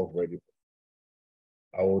get yourself ready.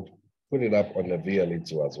 I would put it up on the VLE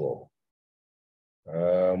too as well.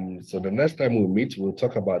 So the next time we meet, we'll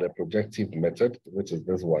talk about the projective method, which is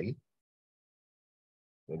this one.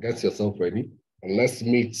 So get yourself ready and let's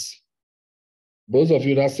meet. Those of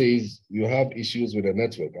you that says you have issues with the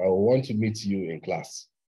network, I will want to meet you in class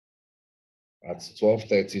at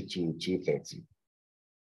 12:30 to 2:30.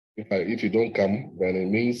 If you don't come, then it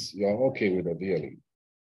means you're okay with the VLE.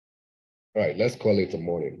 All right, let's call it a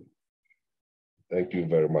morning. Thank you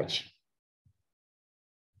very much.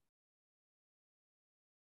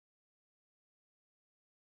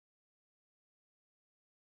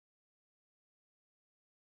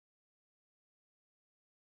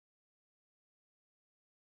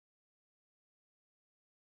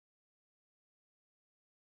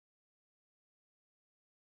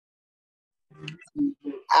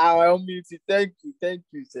 I'll mute it. Thank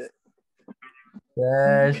you, sir.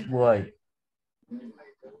 Yes, boy.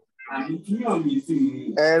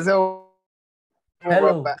 So,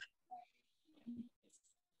 Hello.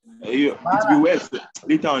 It be worse.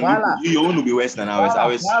 Later on, you want to be worse than ours.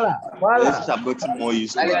 Ours have gotten more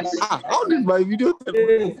useful. how did my video?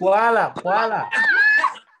 Hey, koala.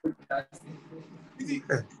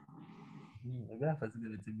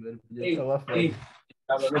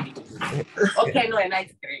 Okay, no,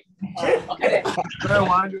 nice. Okay.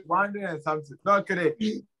 One day and something. No, okay.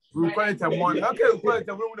 We call it a morning. Okay, we call it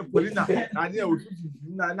a woman of Polina. And yeah, we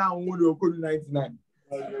now we will go to 99.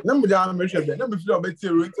 Number down, measure the number of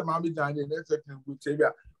material into my behind the next second with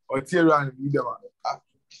Tabia or tear around video.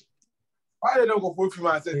 Why don't go for few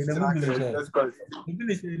months? Let's call it.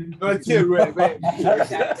 No, tear really.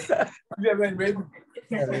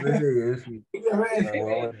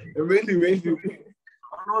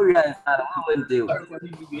 No, yes, I won't do.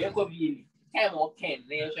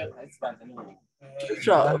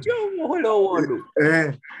 Sure. Okay,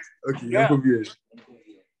 you go be it.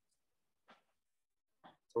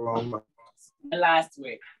 Last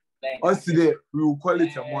week. Us today, we will call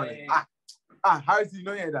it a morning. How is he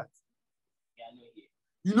know that?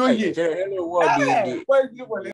 You know here. Hello, what do you do?